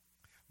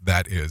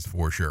 That is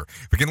for sure.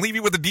 If I can leave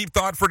you with a deep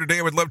thought for today,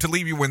 I would love to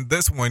leave you with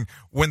this one.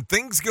 When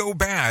things go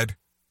bad,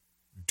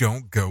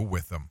 don't go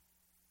with them.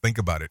 Think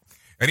about it.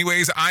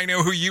 Anyways, I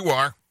know who you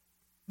are.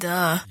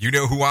 Duh. You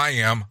know who I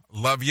am.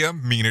 Love you,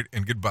 mean it,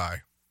 and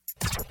goodbye.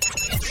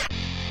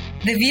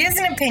 The views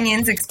and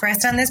opinions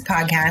expressed on this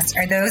podcast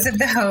are those of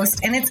the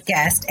host and its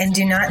guest and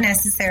do not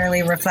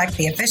necessarily reflect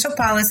the official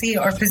policy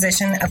or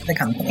position of the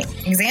company.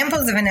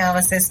 Examples of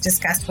analysis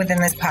discussed within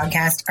this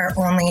podcast are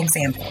only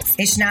examples.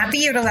 They should not be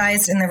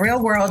utilized in the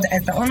real world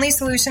as the only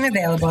solution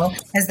available,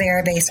 as they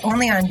are based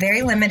only on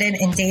very limited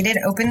and dated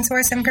open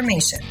source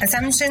information.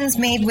 Assumptions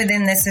made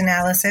within this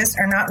analysis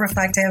are not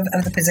reflective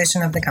of the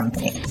position of the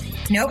company.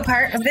 No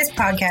part of this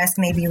podcast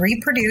may be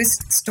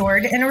reproduced,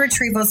 stored in a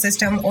retrieval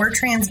system, or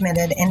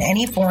transmitted in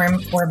any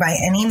form or by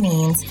any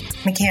means,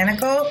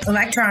 mechanical,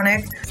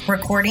 electronic,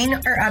 recording,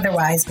 or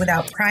otherwise,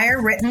 without prior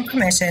written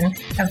permission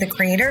of the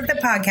creator of the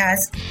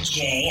podcast,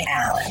 Jay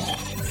Allen.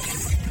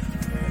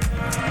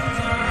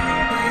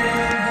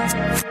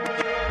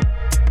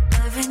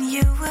 Loving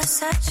you was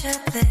such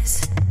a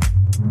bliss.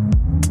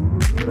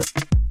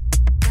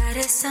 That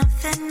is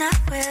something I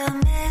will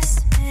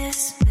miss.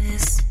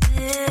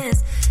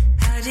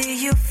 How do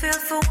you feel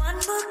for one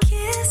more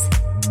kiss?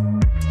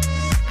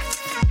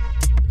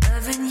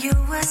 Loving you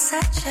was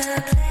such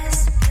a bliss.